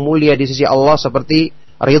kedudukan-kedudukan yang mulia di sisi Allah, seperti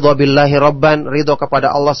ridha billahi rabban, ridha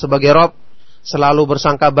kepada Allah sebagai Rabb, selalu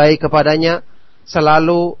bersangka baik kepadanya,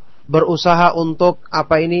 selalu berusaha untuk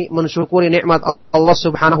mensyukuri nikmat Allah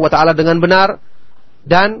Subhanahu wa taala dengan benar,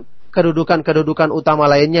 dan kedudukan-kedudukan utama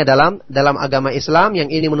lainnya dalam agama Islam, yang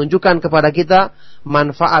ini menunjukkan kepada kita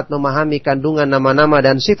manfaat memahami kandungan nama-nama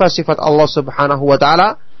dan sifat-sifat Allah Subhanahu wa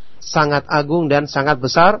taala sangat agung dan sangat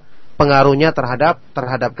besar pengaruhnya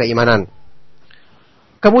terhadap keimanan.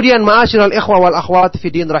 Kemudian ma'asyiral ikhwa wal akhwat fi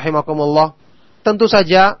din rahimakumullah, tentu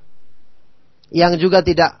saja yang juga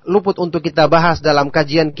tidak luput untuk kita bahas dalam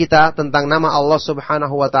kajian kita tentang nama Allah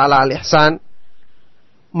Subhanahu wa taala Al-Ihsan.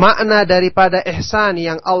 Makna daripada ihsan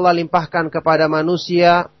yang Allah limpahkan kepada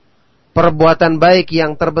manusia, perbuatan baik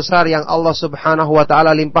yang terbesar yang Allah Subhanahu wa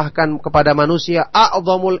taala limpahkan kepada manusia,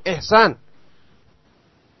 a'zamul ihsan.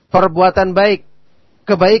 Perbuatan baik,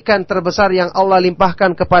 kebaikan terbesar yang Allah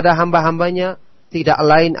limpahkan kepada hamba-hambanya tidak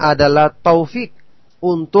lain adalah taufik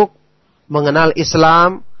untuk mengenal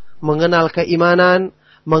Islam, mengenal keimanan,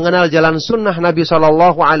 mengenal jalan sunnah Nabi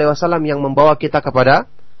SAW yang membawa kita kepada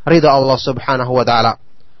ridha Allah Subhanahu wa taala.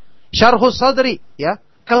 Syarhus sadri, ya,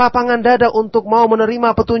 kelapangan dada untuk mau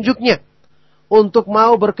menerima petunjuknya, untuk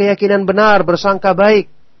mau berkeyakinan benar, bersangka baik,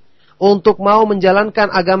 untuk mau menjalankan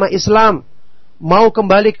agama Islam, mau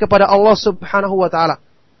kembali kepada Allah Subhanahu wa taala.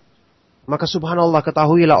 Maka subhanallah,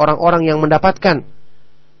 ketahuilah orang-orang yang mendapatkan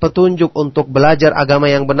petunjuk untuk belajar agama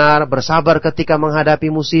yang benar, bersabar ketika menghadapi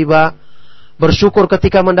musibah, bersyukur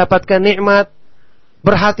ketika mendapatkan nikmat,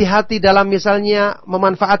 berhati-hati dalam misalnya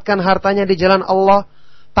memanfaatkan hartanya di jalan Allah,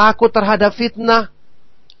 takut terhadap fitnah.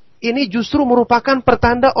 Ini justru merupakan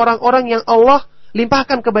pertanda orang-orang yang Allah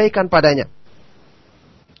limpahkan kebaikan padanya.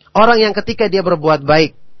 Orang yang ketika dia berbuat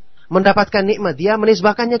baik, mendapatkan nikmat, dia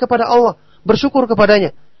menisbahkannya kepada Allah, bersyukur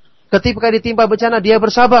kepadanya. Ketika ditimpa bencana, dia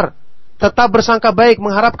bersabar, tetap bersangka baik,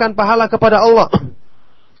 mengharapkan pahala kepada Allah.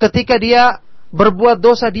 Ketika dia berbuat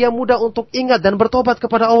dosa, dia mudah untuk ingat dan bertobat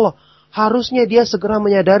kepada Allah. Harusnya dia segera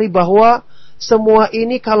menyadari bahwa semua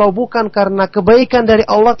ini kalau bukan karena kebaikan dari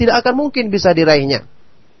Allah, tidak akan mungkin bisa diraihnya.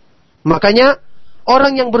 Makanya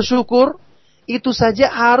orang yang bersyukur itu saja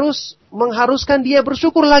harus mengharuskan dia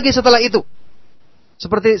bersyukur lagi setelah itu.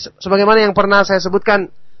 Sebagaimana yang pernah saya sebutkan,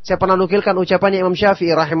 saya pernah nukilkan ucapannya Imam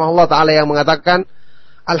Syafi'i rahimahullah ta'ala yang mengatakan,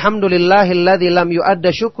 Alhamdulillahilladzi lam yu'adda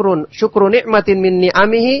syukru ni'matin min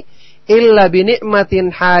ni'amihi illa bi ni'matin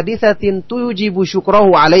hadithatin tujibu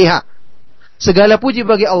syukrahu 'alaiha. Segala puji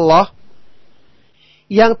bagi Allah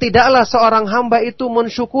yang tidaklah seorang hamba itu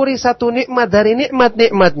mensyukuri satu nikmat dari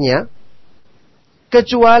nikmat-nikmatnya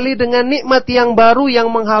kecuali dengan nikmat yang baru yang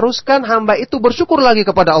mengharuskan hamba itu bersyukur lagi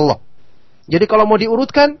kepada Allah. Jadi kalau mau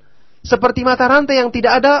diurutkan, seperti mata rantai yang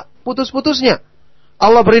tidak ada putus-putusnya.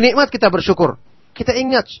 Allah beri nikmat, kita bersyukur. Kita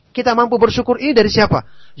ingat, kita mampu bersyukur ini dari siapa?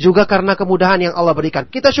 Juga karena kemudahan yang Allah berikan.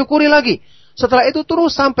 Kita syukuri lagi. Setelah itu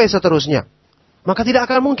terus sampai seterusnya. Maka tidak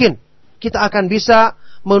akan mungkin kita akan bisa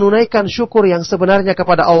menunaikan syukur yang sebenarnya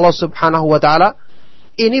kepada Allah Subhanahu wa ta'ala.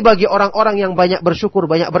 Ini bagi orang-orang yang banyak bersyukur,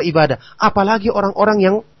 banyak beribadah. Apalagi orang-orang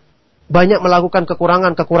yang banyak melakukan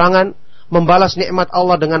kekurangan-kekurangan, membalas nikmat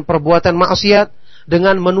Allah dengan perbuatan maksiat,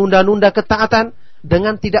 dengan menunda-nunda ketaatan,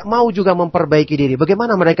 dengan tidak mau juga memperbaiki diri.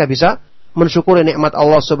 Bagaimana mereka bisa mensyukuri nikmat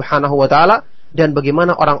Allah Subhanahu wa ta'ala, dan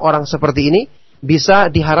bagaimana orang-orang seperti ini bisa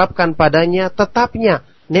diharapkan padanya tetapnya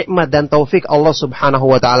nikmat dan taufik Allah Subhanahu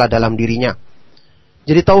wa ta'ala dalam dirinya.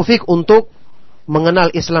 Jadi taufik untuk mengenal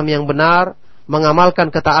Islam yang benar, mengamalkan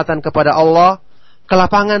ketaatan kepada Allah,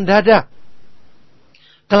 kelapangan dada.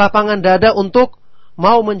 Kelapangan dada untuk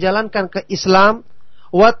mau menjalankan ke Islam,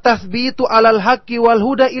 wa tathbitu 'alal haqqi wal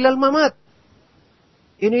huda ilal mamat.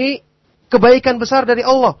 Ini kebaikan besar dari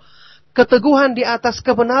Allah. Keteguhan di atas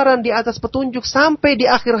kebenaran, di atas petunjuk sampai di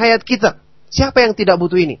akhir hayat kita. Siapa yang tidak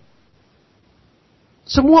butuh ini?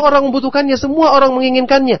 Semua orang membutuhkannya, semua orang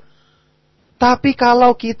menginginkannya. Tapi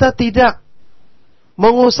kalau kita tidak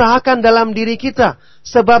mengusahakan dalam diri kita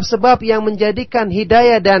sebab-sebab yang menjadikan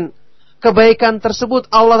hidayah dan kebaikan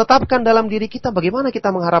tersebut Allah tetapkan dalam diri kita, bagaimana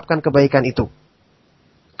kita mengharapkan kebaikan itu?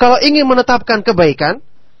 Kalau ingin menetapkan kebaikan,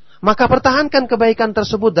 maka pertahankan kebaikan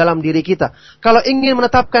tersebut dalam diri kita. Kalau ingin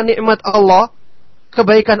menetapkan nikmat Allah,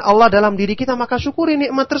 kebaikan Allah dalam diri kita, maka syukuri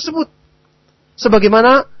nikmat tersebut.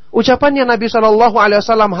 Sebagaimana ucapannya Nabi SAW,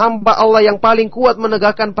 hamba Allah yang paling kuat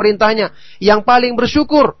menegakkan perintahnya, yang paling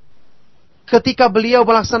bersyukur ketika beliau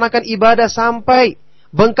melaksanakan ibadah sampai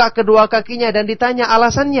bengkak kedua kakinya dan ditanya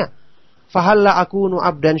alasannya, fahalla akunu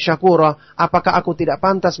abdan syakura, apakah aku tidak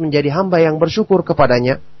pantas menjadi hamba yang bersyukur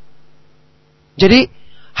kepadanya? Jadi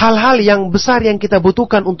hal-hal yang besar yang kita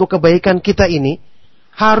butuhkan untuk kebaikan kita ini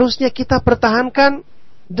harusnya kita pertahankan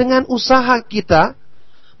dengan usaha kita,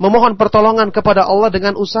 memohon pertolongan kepada Allah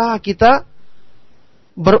dengan usaha kita,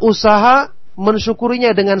 berusaha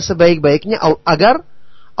mensyukurinya dengan sebaik-baiknya agar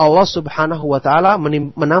Allah Subhanahu wa ta'ala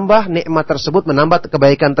menambah nikmat tersebut, menambah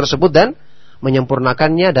kebaikan tersebut dan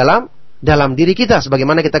menyempurnakannya dalam diri kita.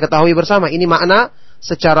 Sebagaimana kita ketahui bersama, ini makna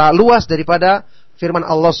secara luas daripada firman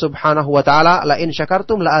Allah Subhanahu wa ta'ala, la in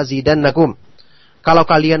syakartum la azidannakum. Kalau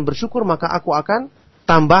kalian bersyukur maka aku akan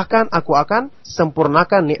tambahkan, aku akan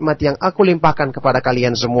sempurnakan nikmat yang aku limpahkan kepada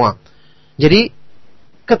kalian semua. Jadi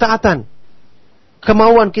ketaatan,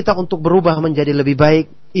 kemauan kita untuk berubah menjadi lebih baik,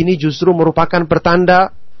 ini justru merupakan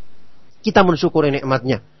pertanda kita mensyukuri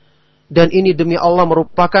nikmatnya. Dan ini demi Allah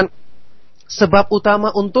merupakan sebab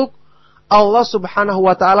utama untuk Allah Subhanahu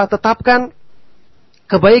wa ta'ala tetapkan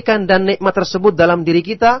kebaikan dan nikmat tersebut dalam diri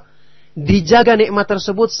kita, dijaga nikmat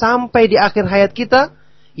tersebut sampai di akhir hayat kita,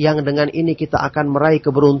 yang dengan ini kita akan meraih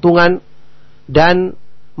keberuntungan dan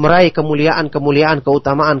meraih kemuliaan-kemuliaan,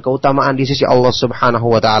 keutamaan-keutamaan di sisi Allah Subhanahu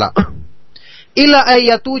wa ta'ala. ila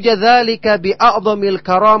ayatuja dzalika bi a'dhamil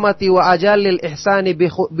karamati wa ajalil ihsani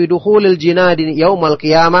bi dukhulil jinadi yaumal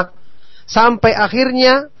qiyamah, sampai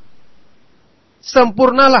akhirnya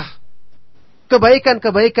sempurnalah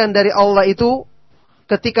kebaikan-kebaikan dari Allah itu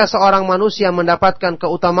ketika seorang manusia mendapatkan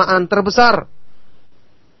keutamaan terbesar,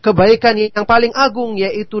 kebaikan yang paling agung,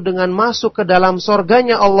 yaitu dengan masuk ke dalam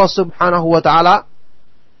surganya Allah Subhanahu wa ta'ala.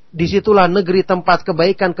 Disitulah negeri tempat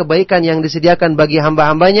kebaikan-kebaikan yang disediakan bagi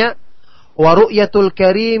hamba-hambanya. Wa ru'yatul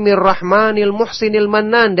karimir rahmanil muhsinil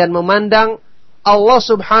mannan, dan memandang Allah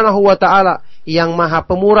Subhanahu wa ta'ala yang maha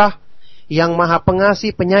pemurah, yang maha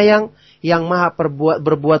pengasih, penyayang, yang maha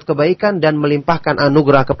berbuat kebaikan dan melimpahkan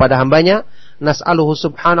anugerah kepada hambanya. Nas'aluhu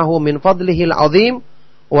subhanahu min fadlihil azim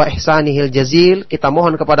wa ihsanihil jazil. Kita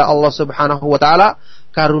mohon kepada Allah Subhanahu wa ta'ala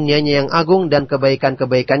karunia-Nya yang agung dan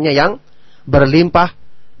kebaikan-kebaikannya yang berlimpah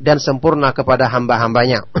dan sempurna kepada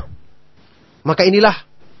hamba-hambanya. Maka inilah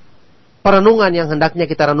perenungan yang hendaknya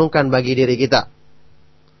kita renungkan bagi diri kita.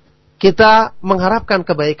 Kita mengharapkan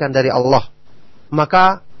kebaikan dari Allah,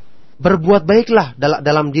 maka berbuat baiklah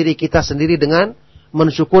dalam diri kita sendiri dengan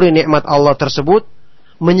mensyukuri nikmat Allah tersebut,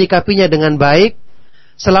 menyikapinya dengan baik,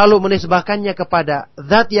 selalu menisbahkannya kepada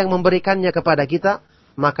zat yang memberikannya kepada kita.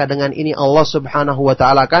 Maka dengan ini Allah Subhanahu wa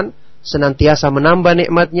ta'ala akan senantiasa menambah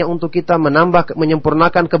nikmatnya untuk kita,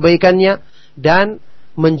 menyempurnakan kebaikannya, dan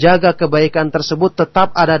menjaga kebaikan tersebut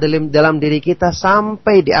tetap ada dalam diri kita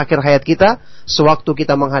sampai di akhir hayat kita, sewaktu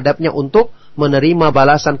kita menghadapnya untuk menerima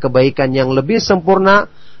balasan kebaikan yang lebih sempurna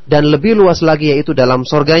dan lebih luas lagi, yaitu dalam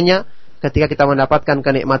surganya, ketika kita mendapatkan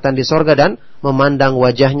kenikmatan di surga dan memandang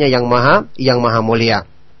wajahnya yang maha mulia.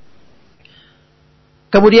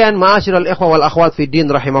 Kemudian, ma'asyiral ikhwah wal akhwat fid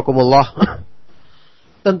din rahimakumullah,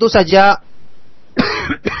 tentu saja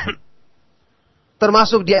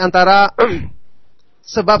termasuk di antara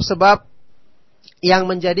sebab-sebab yang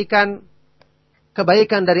menjadikan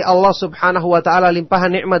kebaikan dari Allah Subhanahu wa ta'ala,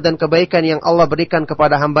 limpahan nikmat dan kebaikan yang Allah berikan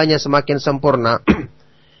kepada hambanya semakin sempurna,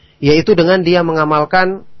 yaitu dengan dia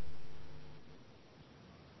mengamalkan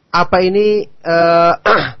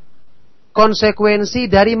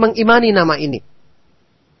konsekuensi dari mengimani nama ini,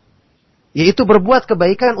 yaitu berbuat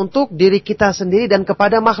kebaikan untuk diri kita sendiri dan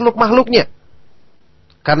kepada makhluk-makhluknya.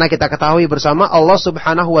 Karena kita ketahui bersama, Allah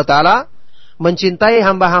Subhanahu wa ta'ala mencintai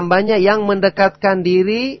hamba-hambanya yang mendekatkan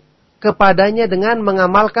diri kepadanya dengan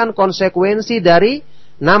mengamalkan konsekuensi dari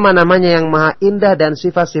nama-namanya yang maha indah dan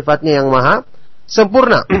sifat-sifatnya yang maha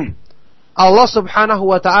sempurna. Allah Subhanahu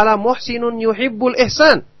wa ta'ala muhsinun yuhibbul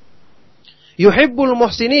ihsan, yuhibbul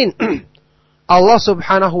muhsinin. Allah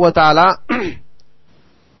Subhanahu wa ta'ala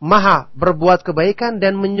maha berbuat kebaikan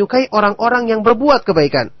dan menyukai orang-orang yang berbuat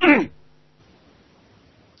kebaikan.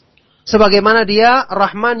 Sebagaimana dia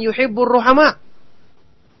Rahman yuhibbur ruhama,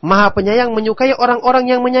 maha penyayang menyukai orang-orang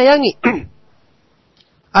yang menyayangi.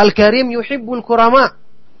 Al-Karim yuhibbul kurama,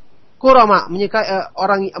 kurama menyukai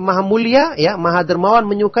orang maha mulia, ya, maha dermawan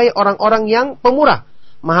menyukai orang-orang yang pemurah,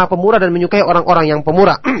 maha pemurah dan menyukai orang-orang yang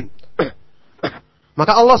pemurah.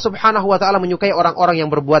 Maka Allah Subhanahu wa ta'ala menyukai orang-orang yang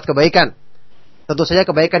berbuat kebaikan. Tentu saja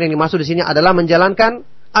kebaikan yang dimaksud di sini adalah menjalankan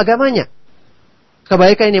agamanya.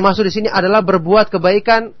 Kebaikan yang dimaksud di sini adalah berbuat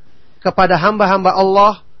kebaikan kepada hamba-hamba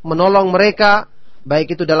Allah, menolong mereka,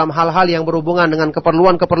 baik itu dalam hal-hal yang berhubungan dengan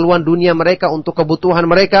keperluan-keperluan dunia mereka untuk kebutuhan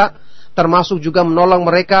mereka, termasuk juga menolong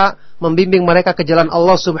mereka, membimbing mereka ke jalan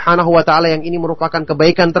Allah Subhanahu wa ta'ala, yang ini merupakan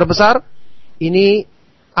kebaikan terbesar. Ini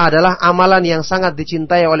adalah amalan yang sangat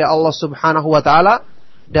dicintai oleh Allah Subhanahu wa ta'ala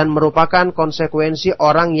dan merupakan konsekuensi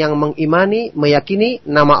orang yang mengimani, meyakini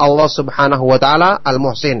nama Allah Subhanahu wa ta'ala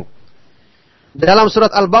Al-Muhsin. Dalam surat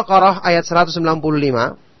Al-Baqarah ayat 195,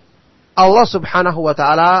 Allah Subhanahu wa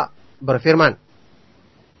ta'ala berfirman,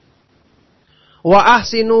 wa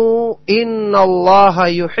ahsinu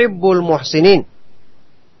innallaha yuhibbul muhsinin.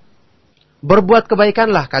 Berbuat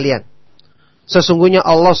kebaikanlah kalian, sesungguhnya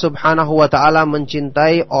Allah Subhanahu wa ta'ala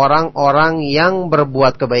mencintai orang-orang yang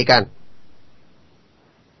berbuat kebaikan.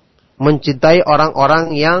 Mencintai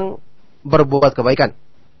orang-orang yang berbuat kebaikan.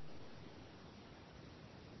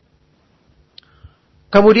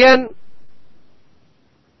 Kemudian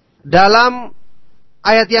dalam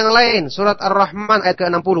ayat yang lain, surat Ar-Rahman ayat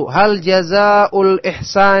ke-60, hal jazaa'ul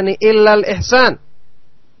ihsani illal ihsan.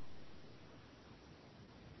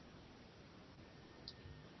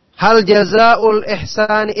 Hal jazaa'ul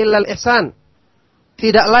ihsani illal ihsan.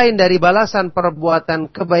 Tidak lain dari balasan perbuatan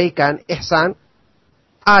kebaikan, ihsan,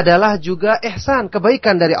 adalah juga ihsan,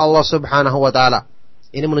 kebaikan dari Allah Subhanahu wa ta'ala.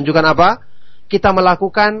 Ini menunjukkan apa? Kita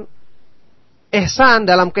melakukan ihsan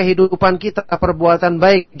dalam kehidupan kita, perbuatan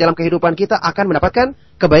baik dalam kehidupan kita akan mendapatkan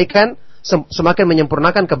kebaikan, semakin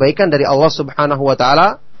menyempurnakan kebaikan dari Allah Subhanahu wa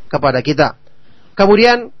ta'ala kepada kita.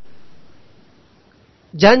 Kemudian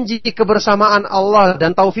janji kebersamaan Allah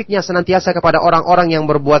dan taufiknya senantiasa kepada orang-orang yang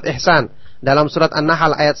berbuat ihsan. Dalam surat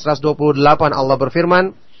An-Nahl ayat 128 Allah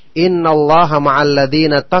berfirman, "Innallaha ma'al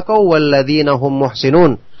ladzina taqaw wal ladzina hum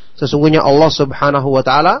muhsinun." Sesungguhnya Allah Subhanahu wa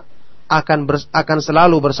taala akan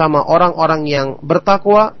selalu bersama orang-orang yang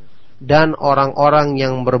bertakwa dan orang-orang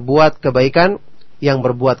yang berbuat kebaikan,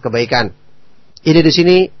 Ini di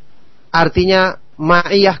sini artinya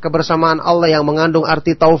ma'iyah kebersamaan Allah yang mengandung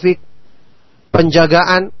arti taufik,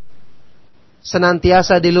 penjagaan,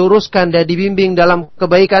 senantiasa diluruskan dan dibimbing dalam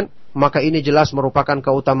kebaikan, maka ini jelas merupakan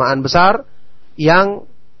keutamaan besar yang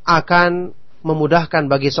akan memudahkan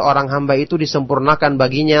bagi seorang hamba itu disempurnakan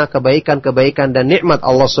baginya kebaikan-kebaikan dan nikmat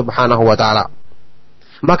Allah Subhanahu wa taala.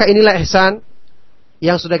 Maka inilah ihsan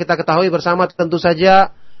yang sudah kita ketahui bersama. Tentu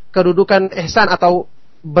saja kedudukan ihsan atau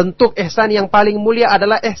bentuk ihsan yang paling mulia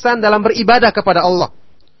adalah ihsan dalam beribadah kepada Allah.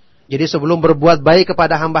 Jadi sebelum berbuat baik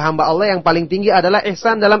kepada hamba-hamba Allah, yang paling tinggi adalah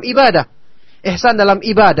ihsan dalam ibadah. Ihsan dalam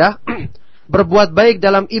ibadah, berbuat baik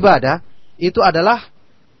dalam ibadah, itu adalah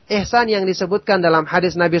ihsan yang disebutkan dalam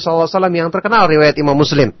hadis Nabi SAW yang terkenal riwayat Imam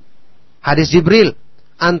Muslim. Hadis Jibril,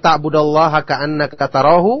 "Anta abudallaha ka'annaka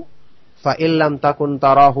tarahu, fa illam takun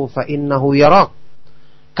tarahu fa innahu yarak."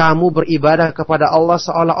 Kamu beribadah kepada Allah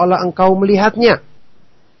seolah-olah engkau melihatnya,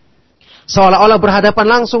 seolah-olah berhadapan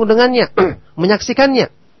langsung dengannya, menyaksikannya.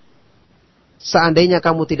 Seandainya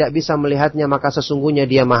kamu tidak bisa melihatnya, maka sesungguhnya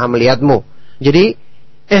dia maha melihatmu. Jadi,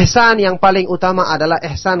 ihsan yang paling utama adalah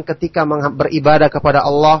ihsan ketika beribadah kepada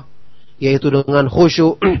Allah, yaitu dengan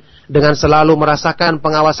khusyuk, dengan selalu merasakan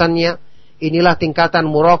pengawasannya. Inilah tingkatan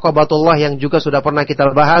muraqabatullah yang juga sudah pernah kita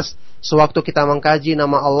bahas sewaktu kita mengkaji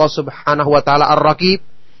nama Allah Subhanahu wa taala Ar-Raqib,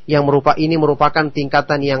 yang merupakan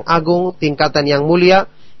tingkatan yang agung, tingkatan yang mulia,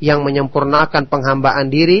 yang menyempurnakan penghambaan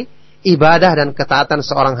diri, ibadah dan ketaatan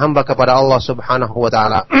seorang hamba kepada Allah Subhanahu wa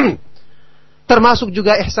taala. Termasuk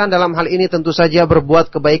juga ihsan dalam hal ini tentu saja berbuat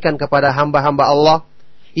kebaikan kepada hamba-hamba Allah.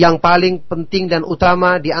 Yang paling penting dan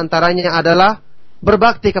utama di antaranya adalah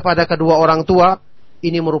berbakti kepada kedua orang tua.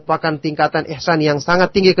 Ini merupakan tingkatan ihsan yang sangat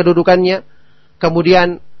tinggi kedudukannya.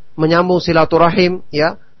 Kemudian menyambung silaturahim,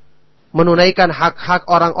 ya, menunaikan hak-hak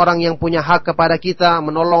orang-orang yang punya hak kepada kita,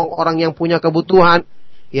 menolong orang yang punya kebutuhan,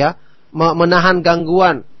 ya, menahan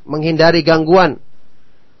gangguan, menghindari gangguan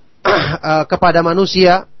kepada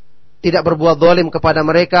manusia, tidak berbuat zalim kepada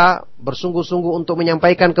mereka, bersungguh-sungguh untuk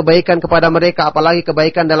menyampaikan kebaikan kepada mereka, apalagi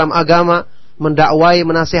kebaikan dalam agama, mendakwai,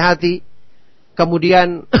 menasihati,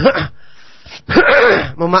 kemudian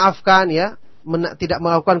memaafkan, ya, tidak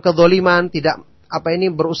melakukan kezaliman, tidak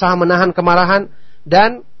berusaha menahan kemarahan,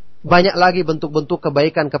 dan banyak lagi bentuk-bentuk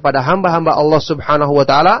kebaikan kepada hamba-hamba Allah Subhanahu wa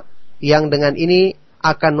taala, yang dengan ini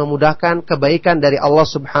akan memudahkan kebaikan dari Allah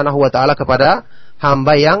Subhanahu wa taala kepada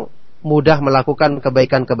hamba yang mudah melakukan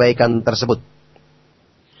kebaikan-kebaikan tersebut.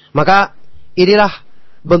 Maka inilah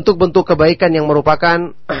bentuk-bentuk kebaikan yang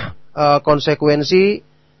merupakan konsekuensi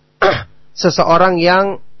seseorang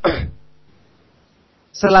yang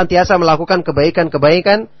senantiasa melakukan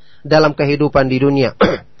kebaikan-kebaikan dalam kehidupan di dunia.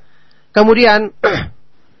 Kemudian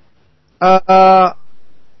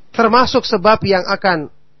termasuk sebab yang akan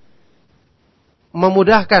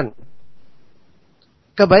memudahkan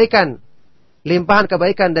kebaikan, limpahan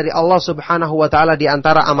kebaikan dari Allah Subhanahu wa taala di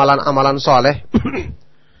antara amalan-amalan soleh.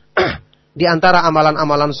 Di antara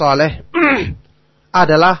amalan-amalan soleh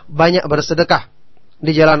adalah banyak bersedekah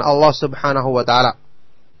di jalan Allah Subhanahu wa taala.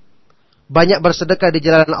 Banyak bersedekah di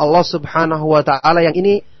jalan Allah Subhanahu wa taala yang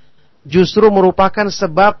ini justru merupakan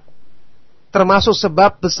sebab, termasuk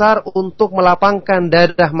sebab besar untuk melapangkan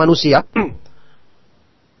dada manusia.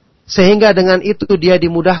 Sehingga dengan itu dia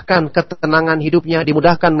dimudahkan ketenangan hidupnya,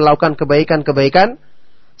 dimudahkan melakukan kebaikan-kebaikan,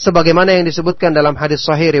 sebagaimana yang disebutkan dalam hadis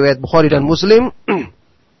sahih riwayat Bukhari dan Muslim,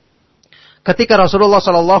 ketika Rasulullah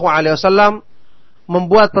SAW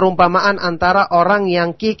membuat perumpamaan antara orang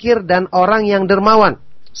yang kikir dan orang yang dermawan,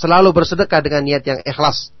 selalu bersedekah dengan niat yang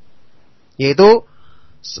ikhlas, yaitu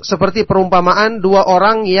seperti perumpamaan dua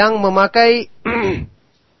orang yang memakai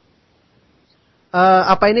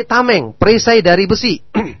tameng, perisai dari besi.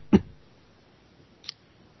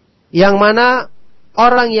 Yang mana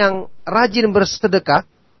orang yang rajin bersedekah,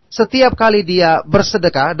 setiap kali dia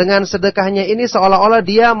bersedekah, dengan sedekahnya ini seolah-olah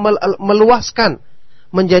dia meluaskan,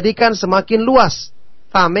 menjadikan semakin luas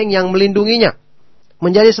tameng yang melindunginya,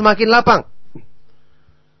 menjadi semakin lapang.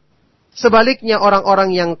 Sebaliknya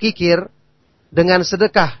orang-orang yang kikir, dengan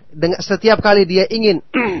sedekah, setiap kali dia ingin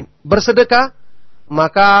bersedekah,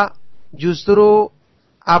 maka justru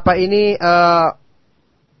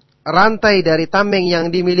rantai dari tameng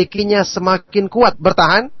yang dimilikinya semakin kuat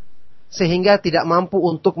bertahan, sehingga tidak mampu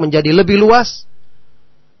untuk menjadi lebih luas,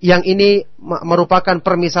 Yang ini merupakan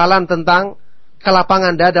permisalan tentang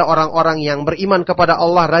kelapangan dada orang-orang yang beriman kepada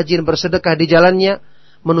Allah, rajin bersedekah di jalannya,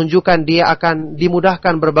 menunjukkan dia akan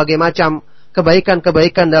dimudahkan berbagai macam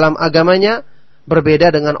kebaikan-kebaikan dalam agamanya. Berbeda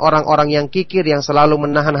dengan orang-orang yang kikir, yang selalu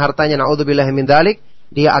menahan hartanya, na'udzubillahi min dzalik,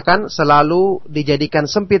 dia akan selalu dijadikan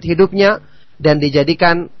sempit hidupnya dan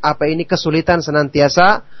dijadikan kesulitan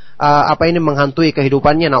senantiasa menghantui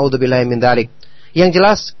kehidupannya, na'udzubillahi min dzalik. Yang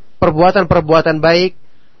jelas perbuatan-perbuatan baik,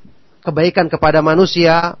 kebaikan kepada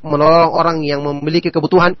manusia, menolong orang yang memiliki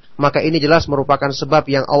kebutuhan, maka ini jelas merupakan sebab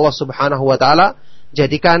yang Allah Subhanahu wa taala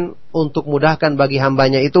jadikan untuk mudahkan bagi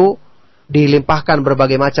hambanya itu, dilimpahkan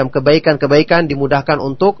berbagai macam kebaikan-kebaikan, dimudahkan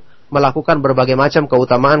untuk melakukan berbagai macam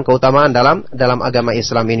keutamaan-keutamaan dalam agama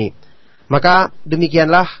Islam ini. Maka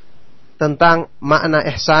demikianlah tentang makna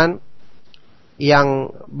ihsan yang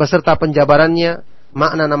beserta penjabarannya,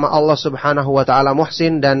 makna nama Allah Subhanahu wa taala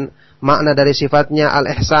Muhsin, dan makna dari sifatnya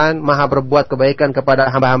Al-Ihsan, maha berbuat kebaikan kepada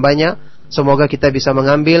hamba-hambanya. Semoga kita bisa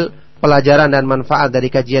mengambil pelajaran dan manfaat dari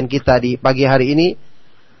kajian kita di pagi hari ini,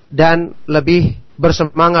 dan lebih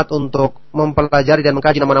bersemangat untuk mempelajari dan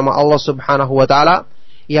mengkaji nama-nama Allah Subhanahu wa taala.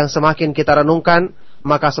 Yang semakin kita renungkan,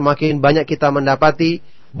 maka semakin banyak kita mendapati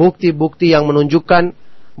bukti-bukti yang menunjukkan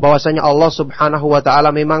bahwasanya Allah Subhanahu wa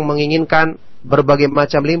taala memang menginginkan berbagai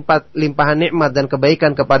macam limpahan nikmat dan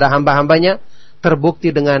kebaikan kepada hamba-hambanya.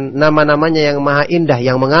 Terbukti dengan nama-namanya yang maha indah,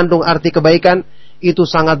 yang mengandung arti kebaikan itu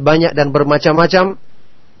sangat banyak dan bermacam-macam.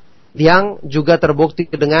 Yang juga terbukti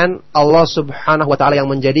dengan Allah Subhanahu wa ta'ala yang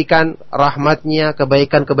menjadikan rahmatnya,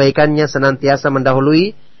 kebaikan-kebaikannya senantiasa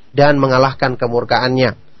mendahului dan mengalahkan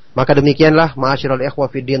kemurkaannya. Maka demikianlah ma'asyiral ikhwa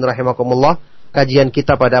fiddin rahimakumullah, kajian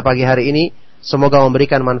kita pada pagi hari ini. Semoga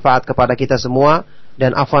memberikan manfaat kepada kita semua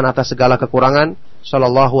dan afwan atas segala kekurangan.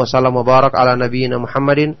 Sallallahu wasallam wa barak ala nabiyyina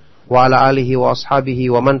Muhammadin wa ala alihi wa ashabihi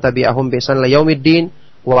wa man tabi'ahum bi ihsan ila yaumiddin,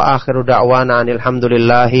 wa akhiru da'wana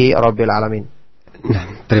alhamdulillahi rabbil alamin.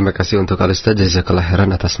 Nah, terima kasih untuk Al-Ustaz, jazakallahu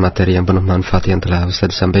khairan atas materi yang penuh manfaat yang telah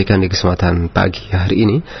Ustaz sampaikan di kesempatan pagi hari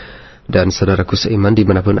ini. Dan saudaraku seiman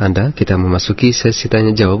dimanapun Anda, kita memasuki sesi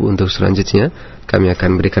tanya jawab. Untuk selanjutnya kami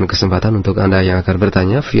akan berikan kesempatan untuk Anda yang akan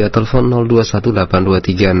bertanya via telepon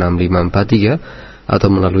 0218236543 atau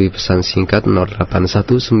melalui pesan singkat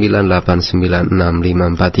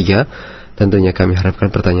 0819896543. Tentunya kami harapkan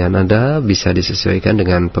pertanyaan Anda bisa disesuaikan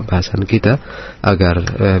dengan pembahasan kita agar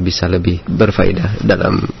bisa lebih berfaedah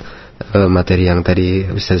dalam materi yang tadi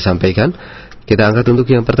bisa disampaikan. Kita angkat untuk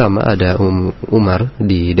yang pertama, ada Umar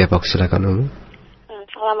di Depok. Silakan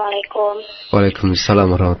Assalamualaikum. Waalaikumsalam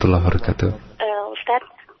warahmatullahi wabarakatuh. Ustaz,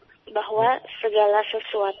 bahwa segala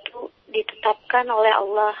sesuatu ditetapkan oleh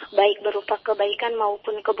Allah, baik berupa kebaikan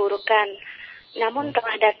maupun keburukan. Namun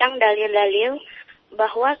telah datang dalil-dalil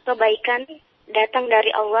bahwa kebaikan datang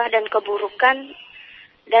dari Allah dan keburukan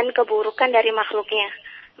dari makhluknya.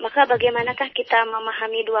 Maka bagaimanakah kita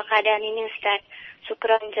memahami dua keadaan ini, Ustaz?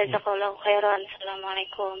 Syukran jazakallahu khairan.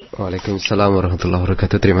 Assalamualaikum. Waalaikumsalam warahmatullahi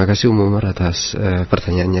wabarakatuh. Terima kasih Umar atas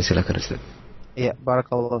pertanyaannya. Silakan Ustaz. Iya,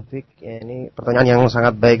 barakallahu fiik. Ini pertanyaan yang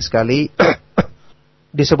sangat baik sekali.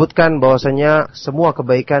 Disebutkan bahwasanya semua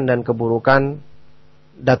kebaikan dan keburukan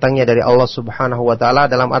datangnya dari Allah Subhanahu wa taala,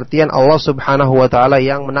 dalam artian Allah Subhanahu wa taala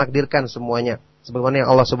yang menakdirkan semuanya. Sebagaimana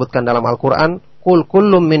yang Allah sebutkan dalam Al-Qur'an, "Qul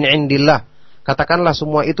kullum min indillah." Katakanlah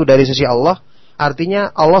semua itu dari sisi Allah.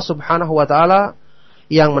 Artinya Allah Subhanahu wa taala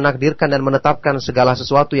yang menakdirkan dan menetapkan segala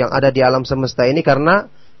sesuatu yang ada di alam semesta ini,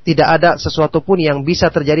 karena tidak ada sesuatu pun yang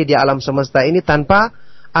bisa terjadi di alam semesta ini tanpa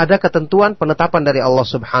ada ketentuan penetapan dari Allah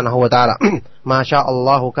Subhanahu wa taala. Masya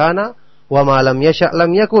Allahu kana wa ma lam yasha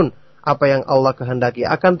lam yakun. Apa yang Allah kehendaki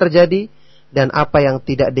akan terjadi, dan apa yang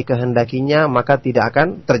tidak dikehendakinya maka tidak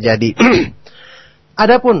akan terjadi.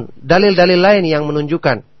 Adapun dalil-dalil lain yang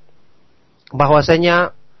menunjukkan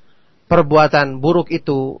bahwasanya perbuatan buruk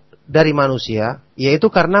itu dari manusia, yaitu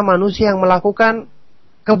karena manusia yang melakukan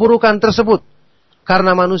keburukan tersebut.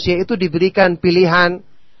 Karena manusia itu diberikan pilihan,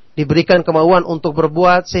 diberikan kemauan untuk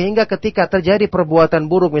berbuat, sehingga ketika terjadi perbuatan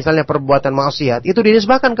buruk, misalnya perbuatan maksiat, itu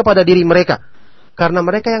dinisbahkan kepada diri mereka, karena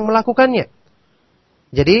mereka yang melakukannya.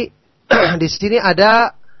 Jadi di sini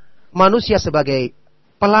ada manusia sebagai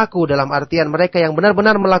pelaku, dalam artian mereka yang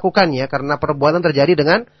benar-benar melakukannya karena perbuatan terjadi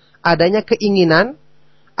dengan adanya keinginan,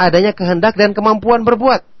 adanya kehendak dan kemampuan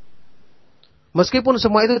berbuat. Meskipun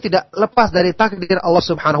semua itu tidak lepas dari takdir Allah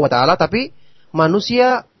Subhanahu wa taala, tapi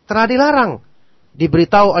manusia telah dilarang.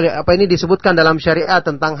 Diberitahu oleh apa ini disebutkan dalam syariat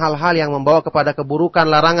tentang hal-hal yang membawa kepada keburukan,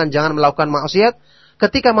 larangan jangan melakukan maksiat.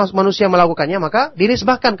 Ketika manusia melakukannya, maka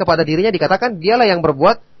dinisbahkan kepada dirinya, dikatakan dialah yang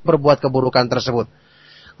berbuat keburukan tersebut.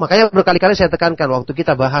 Makanya berkali-kali saya tekankan waktu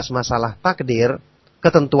kita bahas masalah takdir,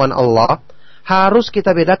 ketentuan Allah, harus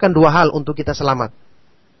kita bedakan dua hal untuk kita selamat.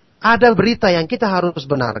 Ada berita yang kita harus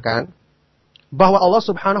benarkan, bahwa Allah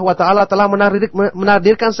Subhanahu wa Ta'ala telah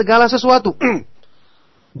menakdirkan segala sesuatu.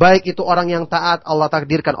 Baik itu orang yang taat, Allah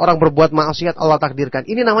takdirkan. Orang berbuat maksiat, Allah takdirkan.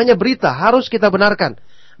 Ini namanya berita, harus kita benarkan.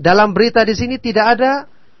 Dalam berita di sini tidak ada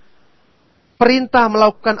perintah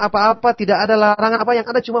melakukan apa-apa, tidak ada larangan apa, yang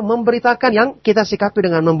ada cuma memberitakan, yang kita sikapi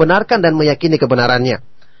dengan membenarkan dan meyakini kebenarannya.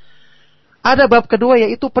 Ada bab kedua,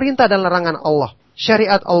 yaitu perintah dan larangan Allah.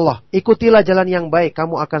 Syariat Allah, ikutilah jalan yang baik,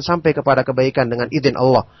 kamu akan sampai kepada kebaikan dengan izin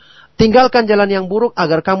Allah. Tinggalkan jalan yang buruk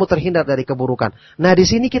agar kamu terhindar dari keburukan. Nah, di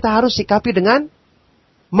sini kita harus sikapi dengan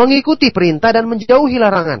mengikuti perintah dan menjauhi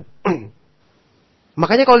larangan.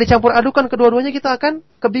 Makanya kalau dicampur adukan kedua-duanya, kita akan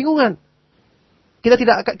kebingungan.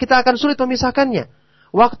 Kita akan sulit memisahkannya.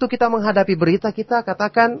 Waktu kita menghadapi berita, kita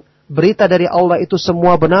katakan berita dari Allah itu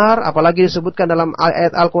semua benar, apalagi disebutkan dalam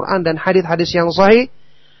ayat Al-Quran dan hadis-hadis yang sahih.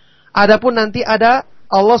 Adapun nanti ada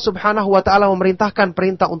Allah Subhanahu wa Ta'ala memerintahkan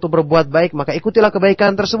perintah untuk berbuat baik, maka ikutilah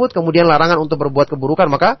kebaikan tersebut. Kemudian larangan untuk berbuat keburukan,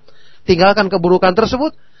 maka tinggalkan keburukan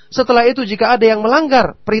tersebut. Setelah itu jika ada yang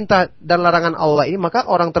melanggar perintah dan larangan Allah ini, maka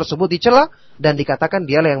orang tersebut dicela dan dikatakan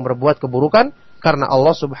dialah yang berbuat keburukan, karena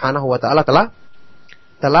Allah Subhanahu wa Ta'ala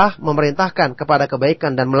telah memerintahkan kepada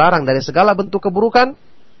kebaikan dan melarang dari segala bentuk keburukan.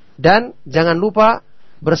 Dan jangan lupa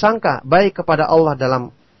bersangka baik kepada Allah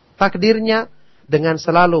dalam takdirnya, dengan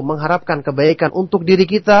selalu mengharapkan kebaikan untuk diri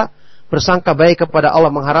kita. Bersangka baik kepada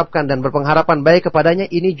Allah, mengharapkan dan berpengharapan baik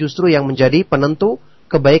kepadanya, ini justru yang menjadi penentu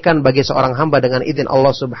kebaikan bagi seorang hamba dengan izin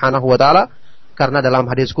Allah Subhanahu wa Ta'ala. Karena dalam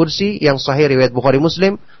hadis kursi yang sahih riwayat Bukhari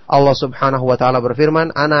Muslim, Allah Subhanahu wa Ta'ala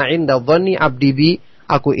berfirman, ana inda dhanni abdi bi,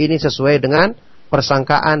 aku ini sesuai dengan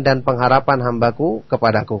persangkaan dan pengharapan hambaku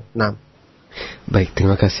kepadaku. Nah, baik,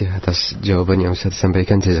 terima kasih atas jawaban yang Ustaz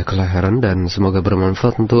sampaikan, jazakallah khairan, dan semoga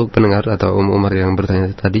bermanfaat untuk pendengar atau Umar yang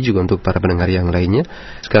bertanya tadi, juga untuk para pendengar yang lainnya.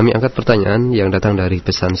 Kami angkat pertanyaan yang datang dari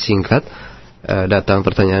pesan singkat. Datang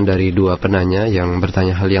pertanyaan dari dua penanya yang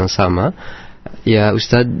bertanya hal yang sama. Ya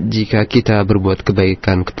Ustaz, jika kita berbuat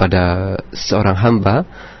kebaikan kepada seorang hamba,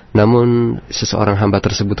 namun seseorang hamba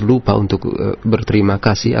tersebut lupa untuk berterima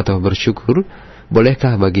kasih atau bersyukur,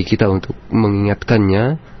 bolehkah bagi kita untuk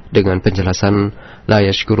mengingatkannya dengan penjelasan la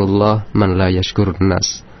yashkurullah man la yashkurun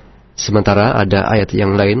nas? Sementara ada ayat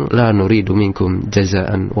yang lain, la nuridu minkum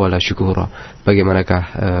jazaan wala syukura. Bagaimanakah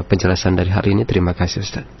penjelasan dari hari ini? Terima kasih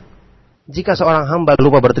Ustaz. Jika seorang hamba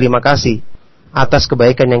lupa berterima kasih atas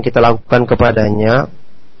kebaikan yang kita lakukan kepadanya,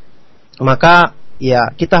 maka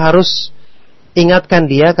ya kita harus ingatkan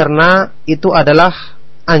dia, karena itu adalah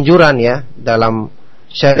anjuran ya dalam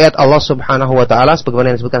syariat Allah Subhanahu wa Ta'ala,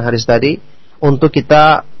 sebagaimana yang disebutkan hadis tadi, untuk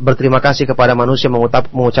kita berterima kasih kepada manusia,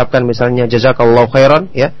 mengucapkan misalnya jazakallahu khairan,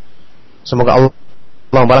 ya, semoga Allah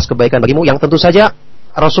membalas kebaikan bagimu, yang tentu saja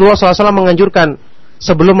Rasulullah SAW menganjurkan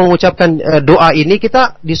sebelum mengucapkan doa ini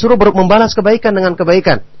kita disuruh membalas kebaikan dengan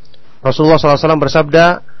kebaikan. Rasulullah SAW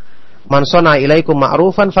bersabda, man sona ilaikum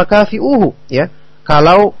ma'rufan fakafi'uhu, ya,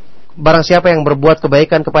 kalau barang siapa yang berbuat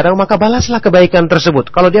kebaikan kepadamu, maka balaslah kebaikan tersebut.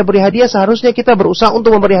 Kalau dia beri hadiah, seharusnya kita berusaha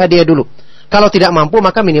untuk memberi hadiah dulu. Kalau tidak mampu,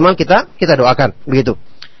 maka minimal kita doakan, begitu.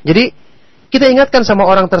 Jadi kita ingatkan sama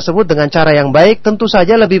orang tersebut dengan cara yang baik. Tentu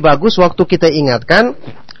saja lebih bagus waktu kita ingatkan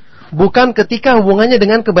bukan ketika hubungannya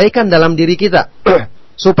dengan kebaikan dalam diri kita,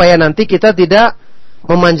 supaya nanti kita tidak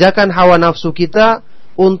memanjakan hawa nafsu kita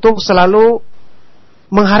untuk selalu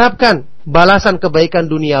mengharapkan balasan kebaikan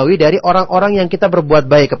duniawi dari orang-orang yang kita berbuat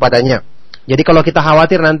baik kepadanya. Jadi kalau kita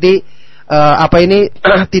khawatir nanti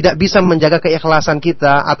tidak bisa menjaga keikhlasan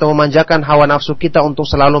kita atau memanjakan hawa nafsu kita untuk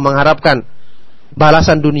selalu mengharapkan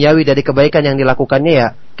balasan duniawi dari kebaikan yang dilakukannya, ya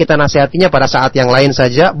kita nasihatinya pada saat yang lain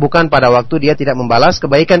saja, bukan pada waktu dia tidak membalas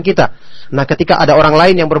kebaikan kita. Nah, ketika ada orang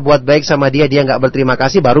lain yang berbuat baik sama dia nggak berterima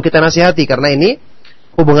kasih, baru kita nasihati, karena ini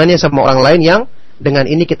hubungannya sama orang lain yang dengan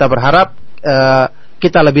ini kita berharap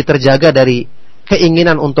kita lebih terjaga dari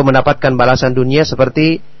keinginan untuk mendapatkan balasan dunia,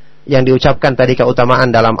 seperti yang diucapkan tadi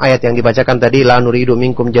keutamaan dalam ayat yang dibacakan tadi, la nuridu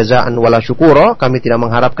minkum jazaan wala syukura, kami tidak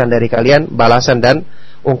mengharapkan dari kalian balasan dan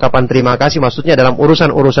ungkapan terima kasih, maksudnya dalam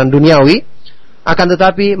urusan-urusan duniawi, akan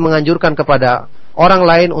tetapi menganjurkan kepada orang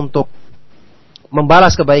lain untuk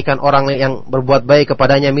membalas kebaikan orang yang berbuat baik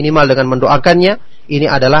kepadanya, minimal dengan mendoakannya. Ini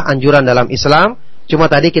adalah anjuran dalam Islam. Cuma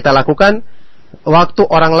tadi kita lakukan waktu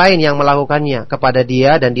orang lain yang melakukannya kepada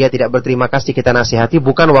dia dan dia tidak berterima kasih, kita nasihati,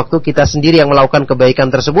 bukan waktu kita sendiri yang melakukan kebaikan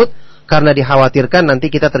tersebut, karena dikhawatirkan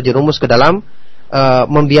nanti kita terjerumus ke dalam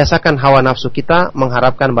membiasakan hawa nafsu kita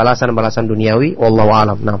mengharapkan balasan-balasan duniawi. Wallahu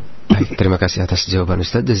a'lam. Nah. Baik, terima kasih atas jawaban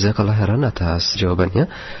Ustaz. Jazakallah khairan atas jawabannya.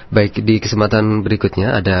 Baik, di kesempatan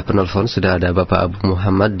berikutnya ada penelpon, sudah ada Bapak Abu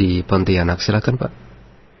Muhammad di Pontianak. Silakan Pak.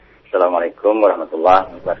 Assalamualaikum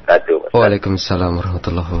warahmatullahi wabarakatuh. Ustaz. Waalaikumsalam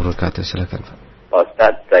warahmatullahi wabarakatuh. Silakan Pak.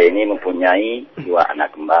 Ustaz, saya ini mempunyai 2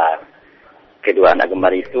 anak kembar. Kedua anak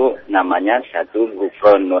kembar itu namanya satu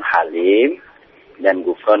Gufron Nur Halim dan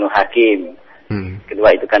Gufron Nur Hakim.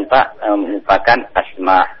 Kedua itu kan Pak merupakan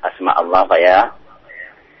asma Allah Pak ya.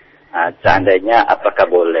 Seandainya apakah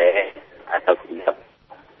boleh atau tidak?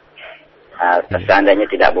 Seandainya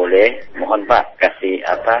tidak boleh, mohon Pak kasih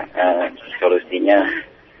solusinya.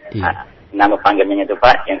 Nama panggilannya itu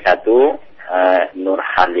Pak, yang satu Nur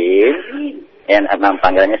Halim, yang nama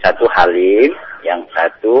panggilannya satu Halim, yang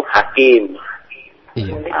satu Hakim.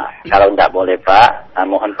 Kalau tidak boleh Pak,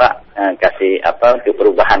 mohon Pak kasih untuk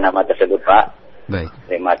perubahan nama tersebut Pak. Baik.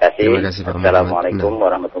 Terima kasih. Pak. Assalamualaikum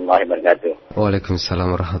warahmatullahi wabarakatuh.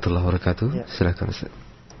 Waalaikumsalam warahmatullahi wabarakatuh. Silakan Ustaz.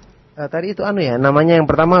 Tadi itu namanya yang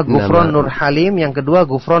pertama Gufron Nur Halim, yang kedua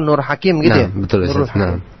Gufron Nur Hakim gitu ya? Betul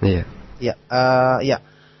Ustaz. Iya. Ya.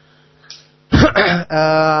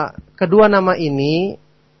 Kedua nama ini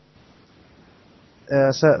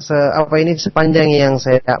sepanjang yang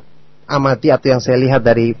saya amati atau yang saya lihat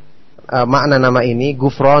dari makna nama ini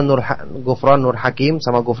Gufron Nur Hakim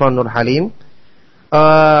sama Gufron Nur Halim,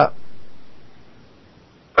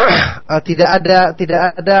 tidak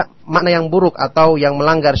ada makna yang buruk atau yang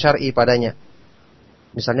melanggar syar'i padanya.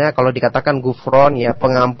 Misalnya kalau dikatakan Gufron ya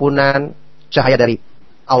pengampunan, cahaya dari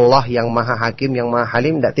Allah yang Maha Hakim, yang Maha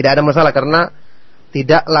Halim, tidak ada masalah karena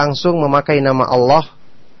tidak langsung memakai nama Allah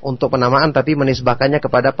untuk penamaan, tapi menisbahkannya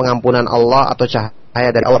kepada pengampunan Allah atau cahaya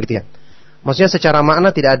dari Allah gitu ya. Maksudnya secara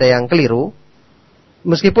makna tidak ada yang keliru,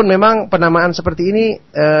 meskipun memang penamaan seperti ini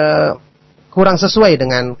kurang sesuai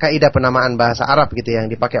dengan kaidah penamaan bahasa Arab gitu yang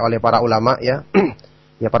dipakai oleh para ulama ya.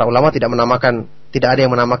 Ya para ulama tidak ada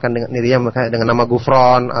yang menamakan dirinya dengan nama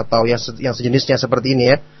Gufron atau yang sejenisnya seperti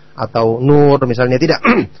ini ya, atau Nur misalnya, tidak.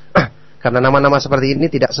 Karena nama-nama seperti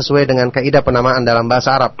ini tidak sesuai dengan kaidah penamaan dalam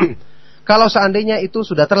bahasa Arab. Kalau seandainya itu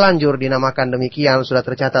sudah terlanjur dinamakan demikian, sudah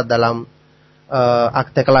tercatat dalam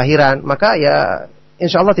akte kelahiran, maka ya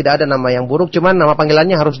insya Allah tidak ada nama yang buruk, cuman nama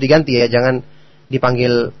panggilannya harus diganti ya, jangan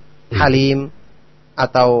dipanggil Halim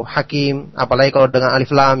atau Hakim, apalagi kalau dengan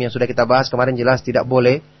alif lam yang sudah kita bahas kemarin jelas tidak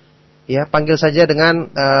boleh. Ya, panggil saja dengan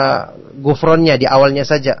Gufronnya di awalnya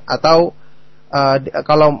saja, atau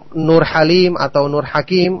kalau Nur Halim atau Nur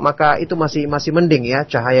Hakim maka itu masih mending ya,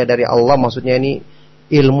 cahaya dari Allah, maksudnya ini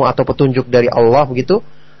ilmu atau petunjuk dari Allah begitu.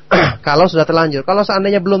 Kalau sudah terlanjur, kalau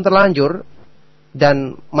seandainya belum terlanjur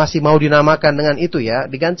dan masih mau dinamakan dengan itu ya,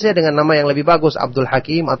 diganti saja dengan nama yang lebih bagus, Abdul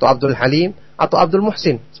Hakim atau Abdul Halim atau Abdul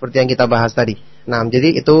Muhsin seperti yang kita bahas tadi. Nah,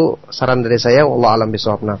 jadi itu saran dari saya, wallahu a'lam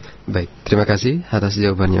bishawab. Baik, terima kasih atas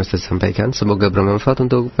jawabannya Ustaz sampaikan. Semoga bermanfaat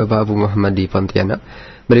untuk Bapak Abu Muhammad di Pontianak.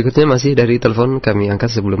 Berikutnya masih dari telepon kami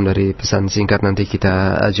angkat sebelum dari pesan singkat nanti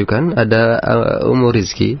kita ajukan. Ada Umu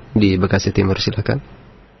Rizki di Bekasi Timur, silakan.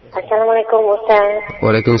 Assalamualaikum Ustaz.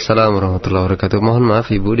 Waalaikumsalam warahmatullahi wabarakatuh. Mohon maaf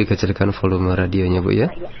Ibu, dikecilkan volume radionya Bu ya.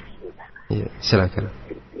 Iya, silakan.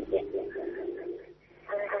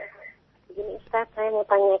 Begini Ustaz, saya mau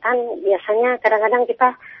tanyakan, biasanya kadang-kadang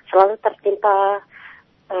kita selalu tertimpa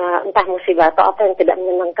entah musibah atau apa yang tidak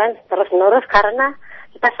menyenangkan terus-menerus karena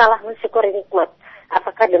kita salah mensyukuri nikmat.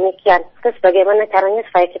 Apakah demikian? Terus bagaimana caranya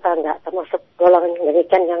supaya kita enggak termasuk golongan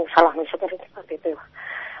demikian yang salah mensyukuri nikmat itu?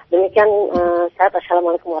 Demikian saya.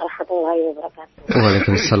 Assalamualaikum warahmatullahi wabarakatuh.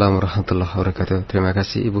 Waalaikumsalam warahmatullahi wabarakatuh. Terima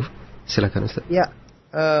kasih Ibu. Silakan Ustaz. Ya,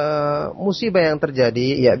 musibah yang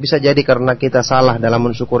terjadi ya bisa jadi karena kita salah dalam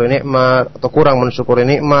mensyukuri nikmat atau kurang mensyukuri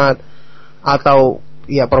nikmat, atau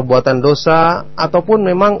ya perbuatan dosa, ataupun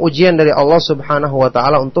memang ujian dari Allah Subhanahu wa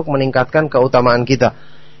taala untuk meningkatkan keutamaan kita.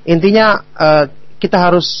 Intinya kita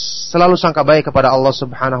harus selalu sangka baik kepada Allah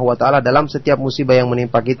Subhanahu wa taala dalam setiap musibah yang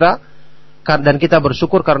menimpa kita, dan kita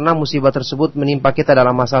bersyukur karena musibah tersebut menimpa kita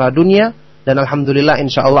dalam masalah dunia, dan alhamdulillah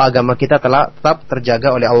insyaallah agama kita telah tetap terjaga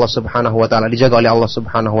oleh Allah Subhanahu wa taala, dijaga oleh Allah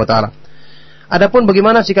Subhanahu wa taala. Adapun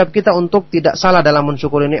bagaimana sikap kita untuk tidak salah dalam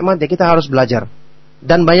mensyukuri nikmat, ya kita harus belajar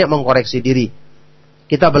dan banyak mengkoreksi diri.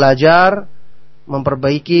 Kita belajar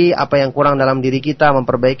memperbaiki apa yang kurang dalam diri kita,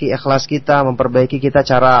 memperbaiki ikhlas kita, memperbaiki kita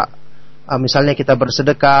cara misalnya kita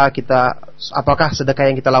bersedekah, apakah sedekah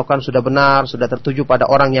yang kita lakukan sudah benar, sudah tertuju pada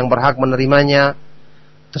orang yang berhak menerimanya.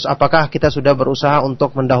 Terus apakah kita sudah berusaha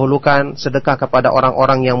untuk mendahulukan sedekah kepada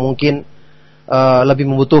orang-orang yang mungkin lebih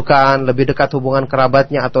membutuhkan, lebih dekat hubungan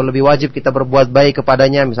kerabatnya, atau lebih wajib kita berbuat baik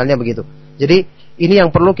kepadanya, misalnya begitu. Jadi ini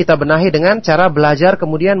yang perlu kita benahi dengan cara belajar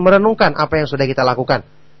kemudian merenungkan apa yang sudah kita lakukan.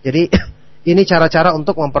 Jadi ini cara-cara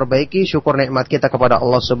untuk memperbaiki syukur nikmat kita kepada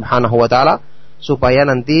Allah Subhanahu wa taala, supaya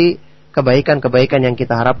nanti kebaikan-kebaikan yang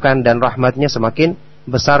kita harapkan dan rahmatnya semakin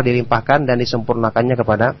besar dilimpahkan dan disempurnakannya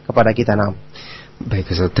kepada kita.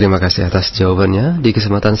 Baik Ustaz, terima kasih atas jawabannya. Di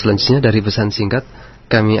kesempatan selanjutnya dari pesan singkat,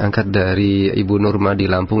 kami angkat dari Ibu Nurma di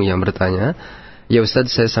Lampung yang bertanya, ya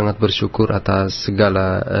Ustaz, saya sangat bersyukur atas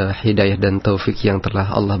segala hidayah dan taufik yang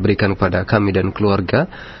telah Allah berikan kepada kami dan keluarga.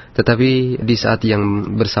 Tetapi di saat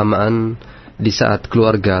yang bersamaan, di saat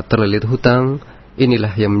keluarga terlilit hutang,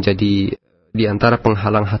 inilah yang menjadi di antara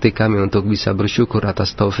penghalang hati kami untuk bisa bersyukur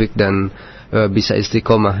atas taufik dan bisa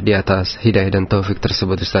istiqomah di atas hidayah dan taufik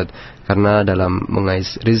tersebut Ustaz. Karena dalam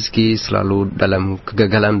mengais rezeki selalu dalam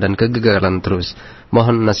kegagalan dan kegagalan terus.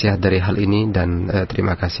 Mohon nasihat dari hal ini dan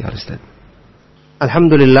terima kasih Ustaz.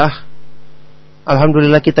 Alhamdulillah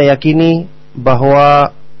kita yakini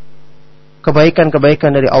bahwa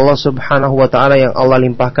kebaikan-kebaikan dari Allah Subhanahu wa ta'ala yang Allah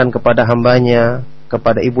limpahkan kepada hambanya,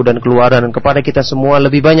 kepada ibu dan keluarga, dan kepada kita semua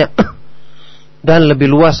lebih banyak dan lebih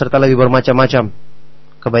luas serta lebih bermacam-macam.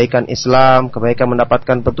 Kebaikan Islam, kebaikan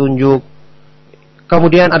mendapatkan petunjuk.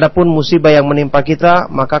 Kemudian adapun musibah yang menimpa kita,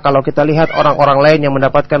 maka kalau kita lihat orang-orang lain yang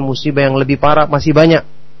mendapatkan musibah yang lebih parah masih banyak,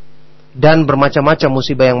 dan bermacam-macam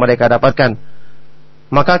musibah yang mereka dapatkan.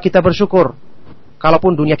 Maka kita bersyukur.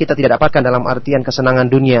 Kalaupun dunia kita tidak dapatkan dalam artian kesenangan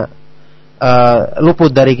dunia luput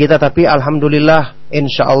dari kita, tapi alhamdulillah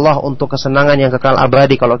insyaallah untuk kesenangan yang kekal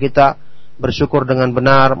abadi, kalau kita bersyukur dengan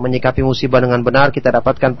benar, menyikapi musibah dengan benar, kita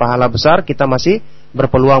dapatkan pahala besar, kita masih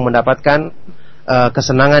berpeluang mendapatkan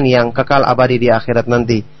kesenangan yang kekal abadi di akhirat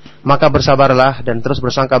nanti. Maka bersabarlah dan terus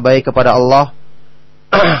bersangka baik kepada Allah.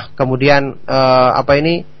 Kemudian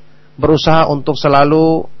berusaha untuk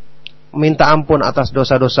selalu minta ampun atas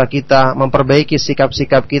dosa-dosa kita, memperbaiki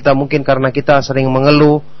sikap-sikap kita, mungkin karena kita sering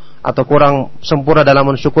mengeluh atau kurang sempurna dalam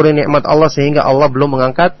mensyukuri nikmat Allah sehingga Allah belum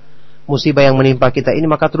mengangkat musibah yang menimpa kita ini.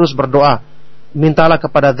 Maka terus berdoa, mintalah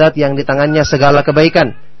kepada Zat yang di tangannya segala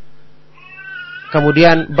kebaikan.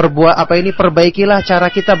 Kemudian perbaikilah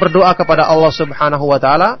cara kita berdoa kepada Allah Subhanahu wa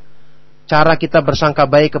ta'ala, cara kita bersangka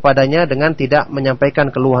baik kepadanya dengan tidak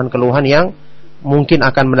menyampaikan keluhan-keluhan yang mungkin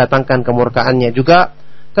akan mendatangkan kemurkaannya. Juga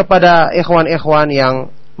kepada ikhwan-ikhwan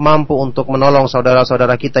yang mampu untuk menolong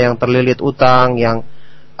saudara-saudara kita yang terlilit utang, yang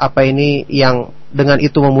dengan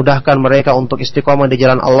itu memudahkan mereka untuk istiqomah di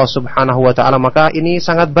jalan Allah Subhanahu wa ta'ala, maka ini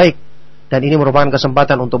sangat baik. Dan ini merupakan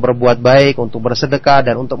kesempatan untuk berbuat baik, untuk bersedekah,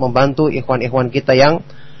 dan untuk membantu ikhwan-ikhwan kita yang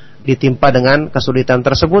ditimpa dengan kesulitan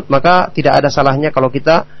tersebut. Maka tidak ada salahnya kalau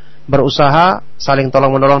kita berusaha saling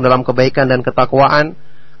tolong-menolong dalam kebaikan dan ketakwaan,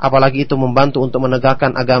 apalagi itu membantu untuk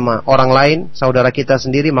menegakkan agama orang lain, saudara kita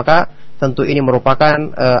sendiri. Maka tentu ini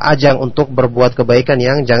merupakan ajang untuk berbuat kebaikan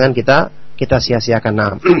yang jangan kita sia-siakan.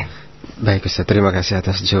 Nah. Baik Ustaz, terima kasih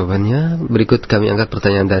atas jawabannya. Berikut kami angkat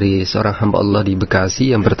pertanyaan dari seorang hamba Allah di Bekasi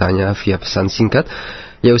yang bertanya via pesan singkat.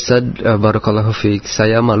 Ya Ustaz, barakallahu fiik,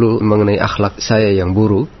 saya malu mengenai akhlak saya yang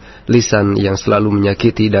buruk, lisan yang selalu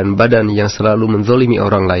menyakiti, dan badan yang selalu menzolimi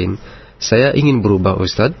orang lain. Saya ingin berubah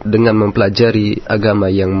Ustaz dengan mempelajari agama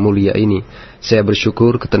yang mulia ini. Saya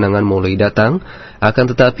bersyukur ketenangan mulai datang, akan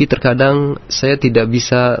tetapi terkadang saya tidak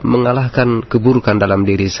bisa mengalahkan keburukan dalam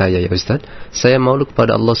diri saya ya Ustaz. Saya malu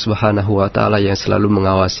kepada Allah Subhanahu wa ta'ala yang selalu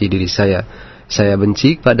mengawasi diri saya. Saya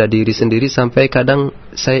benci pada diri sendiri sampai kadang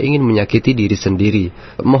saya ingin menyakiti diri sendiri.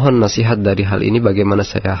 Mohon nasihat dari hal ini, bagaimana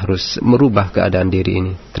saya harus merubah keadaan diri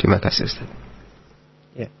ini. Terima kasih Ustaz.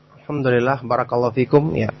 Ya, alhamdulillah, barakallahu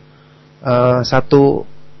fikum. Ya. Satu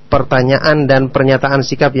pertanyaan dan pernyataan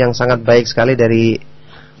sikap yang sangat baik sekali dari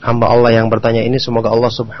hamba Allah yang bertanya ini. Semoga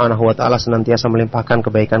Allah Subhanahu wa ta'ala senantiasa melimpahkan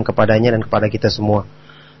kebaikan kepadanya dan kepada kita semua.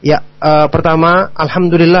 Ya, pertama,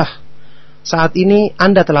 alhamdulillah saat ini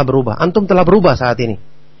Anda telah berubah. Antum telah berubah saat ini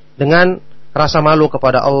dengan rasa malu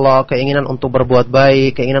kepada Allah, keinginan untuk berbuat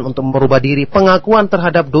baik, keinginan untuk merubah diri, pengakuan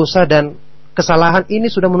terhadap dosa dan kesalahan.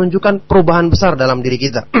 Ini sudah menunjukkan perubahan besar dalam diri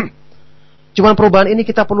kita. Cuman perubahan ini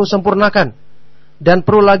kita perlu sempurnakan, dan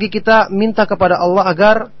perlu lagi kita minta kepada Allah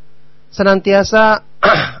agar senantiasa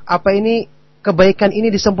kebaikan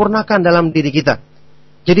ini disempurnakan dalam diri kita.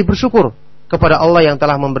 Jadi bersyukur kepada Allah yang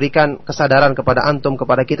telah memberikan kesadaran kepada antum,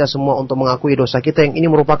 kepada kita semua untuk mengakui dosa kita, yang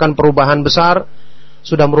ini merupakan perubahan besar,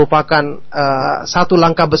 sudah merupakan satu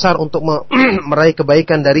langkah besar untuk meraih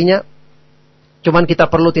kebaikan darinya. Cuman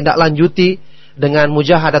kita perlu tindak lanjuti dengan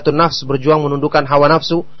mujahadatun nafs, berjuang menundukkan hawa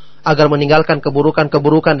nafsu agar meninggalkan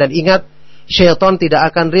keburukan-keburukan. Dan ingat, syaitan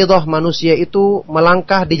tidak akan ridha manusia itu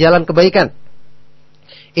melangkah di jalan kebaikan.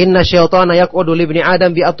 Inna syaitana yaq'udu li ibni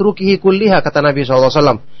Adam bi atrukihi kulliha, kata Nabi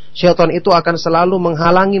SAW. Syaitan itu akan selalu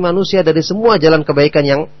menghalangi manusia dari semua jalan kebaikan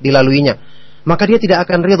yang dilaluinya. Maka dia tidak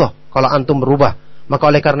akan ridha kalau antum berubah.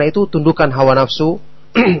 Maka oleh karena itu, tundukkan hawa nafsu,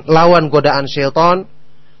 lawan godaan syaitan.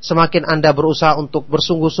 Semakin Anda berusaha untuk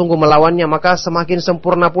bersungguh-sungguh melawannya, maka semakin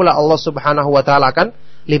sempurna pula Allah Subhanahu wa ta'ala akan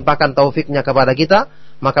limpahkan taufiknya kepada kita.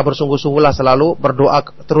 maka bersungguh-sungguhlah selalu berdoa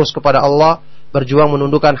terus kepada Allah, berjuang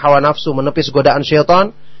menundukkan hawa nafsu, menepis godaan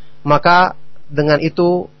syaitan. Maka dengan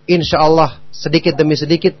itu insyaallah sedikit demi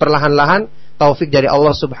sedikit, perlahan-lahan, taufik dari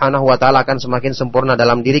Allah Subhanahu wa taala akan semakin sempurna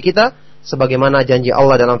dalam diri kita, sebagaimana janji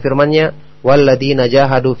Allah dalam firman-Nya, walladzina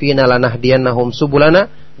jahadu fina lanahdiyannahum subulana,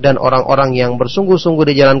 dan orang-orang yang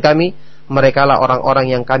bersungguh-sungguh di jalan kami, merekalah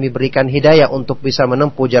orang-orang yang kami berikan hidayah untuk bisa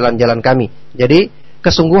menempuh jalan-jalan kami. Jadi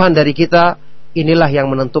kesungguhan dari kita inilah yang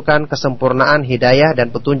menentukan kesempurnaan hidayah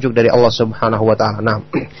dan petunjuk dari Allah Subhanahu wa taala. Nah,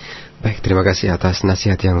 baik, terima kasih atas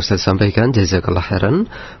nasihat yang Ustaz sampaikan. Jazakallah khairan.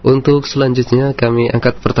 Untuk selanjutnya kami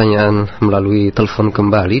angkat pertanyaan melalui telepon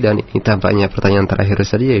kembali, dan ini tampaknya pertanyaan terakhir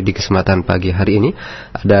saja di kesempatan pagi hari ini.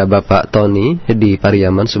 Ada Bapak Tony di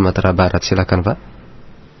Pariaman, Sumatera Barat. Silakan, Pak.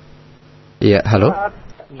 Iya, halo.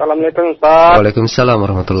 Assalamualaikum, Ustaz. Waalaikumsalam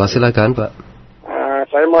warahmatullahi. Silakan, Pak.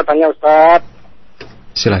 Saya mau tanya, Ustaz.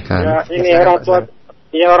 Silakan. Ya, ini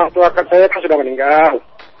orang tua saya kan sudah meninggal.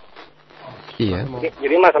 Iya.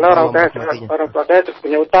 Jadi masalah orang tua saya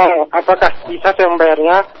punya utang, apakah bisa saya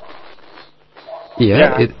membayarnya? Iya, ya.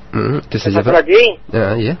 Itu saja, Pak. Lagi.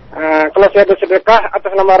 Ya, iya. Kalau saya bersedekah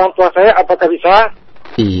atas nama orang tua saya, apakah bisa?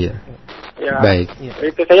 Iya. Ya. Baik.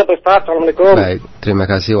 Itu saja, Ustaz. Assalamualaikum. Baik, terima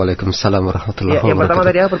kasih. Waalaikumsalam warahmatullahi wabarakatuh. Yang pertama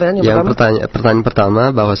tadi apa pertanyaannya? Pertanyaan pertama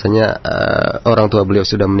bahwasanya orang tua beliau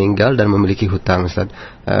sudah meninggal dan memiliki hutang, Ustaz.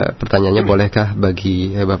 Pertanyaannya, bolehkah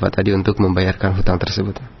bagi Bapak tadi untuk membayarkan hutang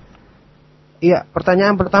tersebut? Iya,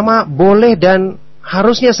 pertanyaan pertama, boleh dan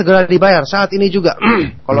harusnya segera dibayar saat ini juga.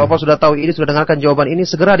 Kalau Bapak sudah tahu ini, sudah dengarkan jawaban ini,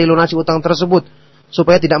 segera dilunasi utang tersebut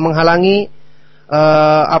supaya tidak menghalangi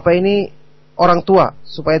orang tua,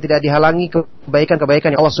 supaya tidak dihalangi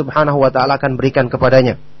kebaikan-kebaikan yang Allah Subhanahu wa taala akan berikan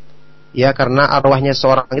kepadanya. Ya, karena arwahnya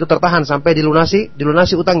seorang itu tertahan sampai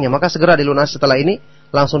dilunasi utangnya, maka segera dilunasi setelah ini,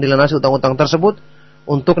 langsung dilunasi utang-utang tersebut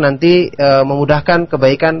untuk nanti memudahkan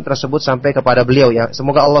kebaikan tersebut sampai kepada beliau, ya.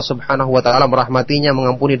 Semoga Allah Subhanahu wa taala merahmatinya,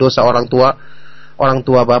 mengampuni dosa orang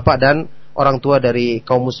tua bapak dan orang tua dari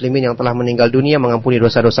kaum muslimin yang telah meninggal dunia, mengampuni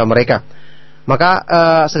dosa-dosa mereka. Maka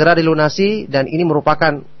segera dilunasi, dan ini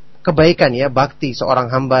merupakan kebaikan, ya, bakti seorang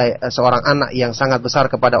hamba, seorang anak yang sangat besar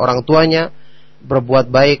kepada orang tuanya, berbuat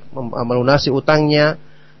baik, melunasi utangnya.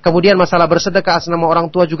 Kemudian masalah bersedekah atas nama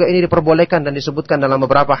orang tua juga ini diperbolehkan dan disebutkan dalam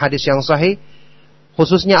beberapa hadis yang sahih.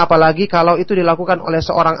 Khususnya apalagi kalau itu dilakukan oleh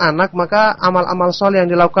seorang anak, maka amal-amal soleh yang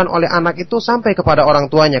dilakukan oleh anak itu sampai kepada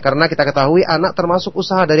orang tuanya, karena kita ketahui anak termasuk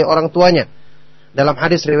usaha dari orang tuanya. Dalam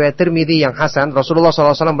hadis riwayat Tirmidzi yang hasan, Rasulullah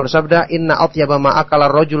SAW bersabda, inna atyaba ma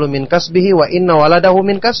akala rajulu min kasbihi wa inna waladahu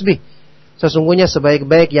min kasbih. Sesungguhnya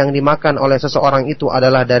sebaik-baik yang dimakan oleh seseorang itu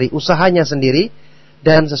adalah dari usahanya sendiri,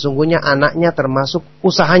 dan sesungguhnya anaknya termasuk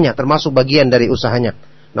usahanya, termasuk bagian dari usahanya.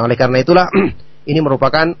 Nah, oleh karena itulah ini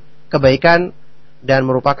merupakan kebaikan dan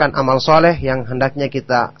merupakan amal soleh yang hendaknya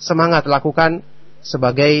kita semangat lakukan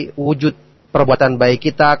sebagai wujud perbuatan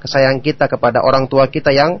baik kita, kesayang kita kepada orang tua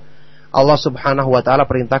kita yang Allah Subhanahu wa taala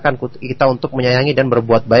perintahkan kita untuk menyayangi dan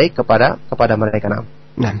berbuat baik kepada mereka.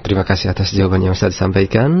 Nah, terima kasih atas jawaban yang Ustaz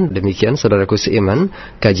sampaikan. Demikian saudaraku seiman,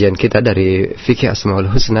 kajian kita dari Fiqih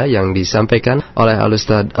Asmaul Husna yang disampaikan oleh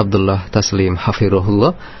Al-Ustaz Abdullah Taslim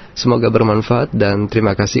Hafirullah. Semoga bermanfaat, dan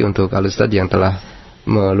terima kasih untuk Al-Ustaz yang telah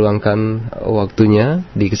meluangkan waktunya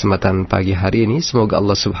di kesempatan pagi hari ini. Semoga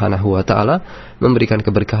Allah Subhanahu wa taala memberikan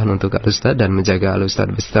keberkahan untuk Al-Ustaz dan menjaga Al-Ustaz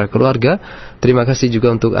beserta keluarga. Terima kasih juga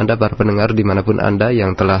untuk Anda para pendengar dimanapun Anda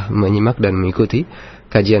yang telah menyimak dan mengikuti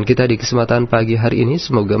kajian kita di kesempatan pagi hari ini.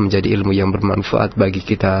 Semoga menjadi ilmu yang bermanfaat bagi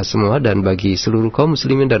kita semua dan bagi seluruh kaum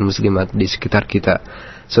muslimin dan muslimat di sekitar kita.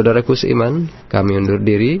 Saudaraku seiman, kami undur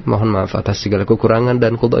diri. Mohon maaf atas segala kekurangan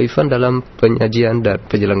dan kudhaifan dalam penyajian dan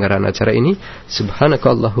penyelenggaraan acara ini.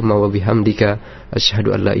 Subhanakallahumma wa bihamdika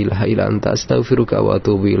asyhadu an la ilaha illa anta astaghfiruka wa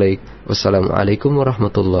atubu ilaik. Wassalamualaikum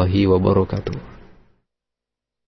warahmatullahi wabarakatuh.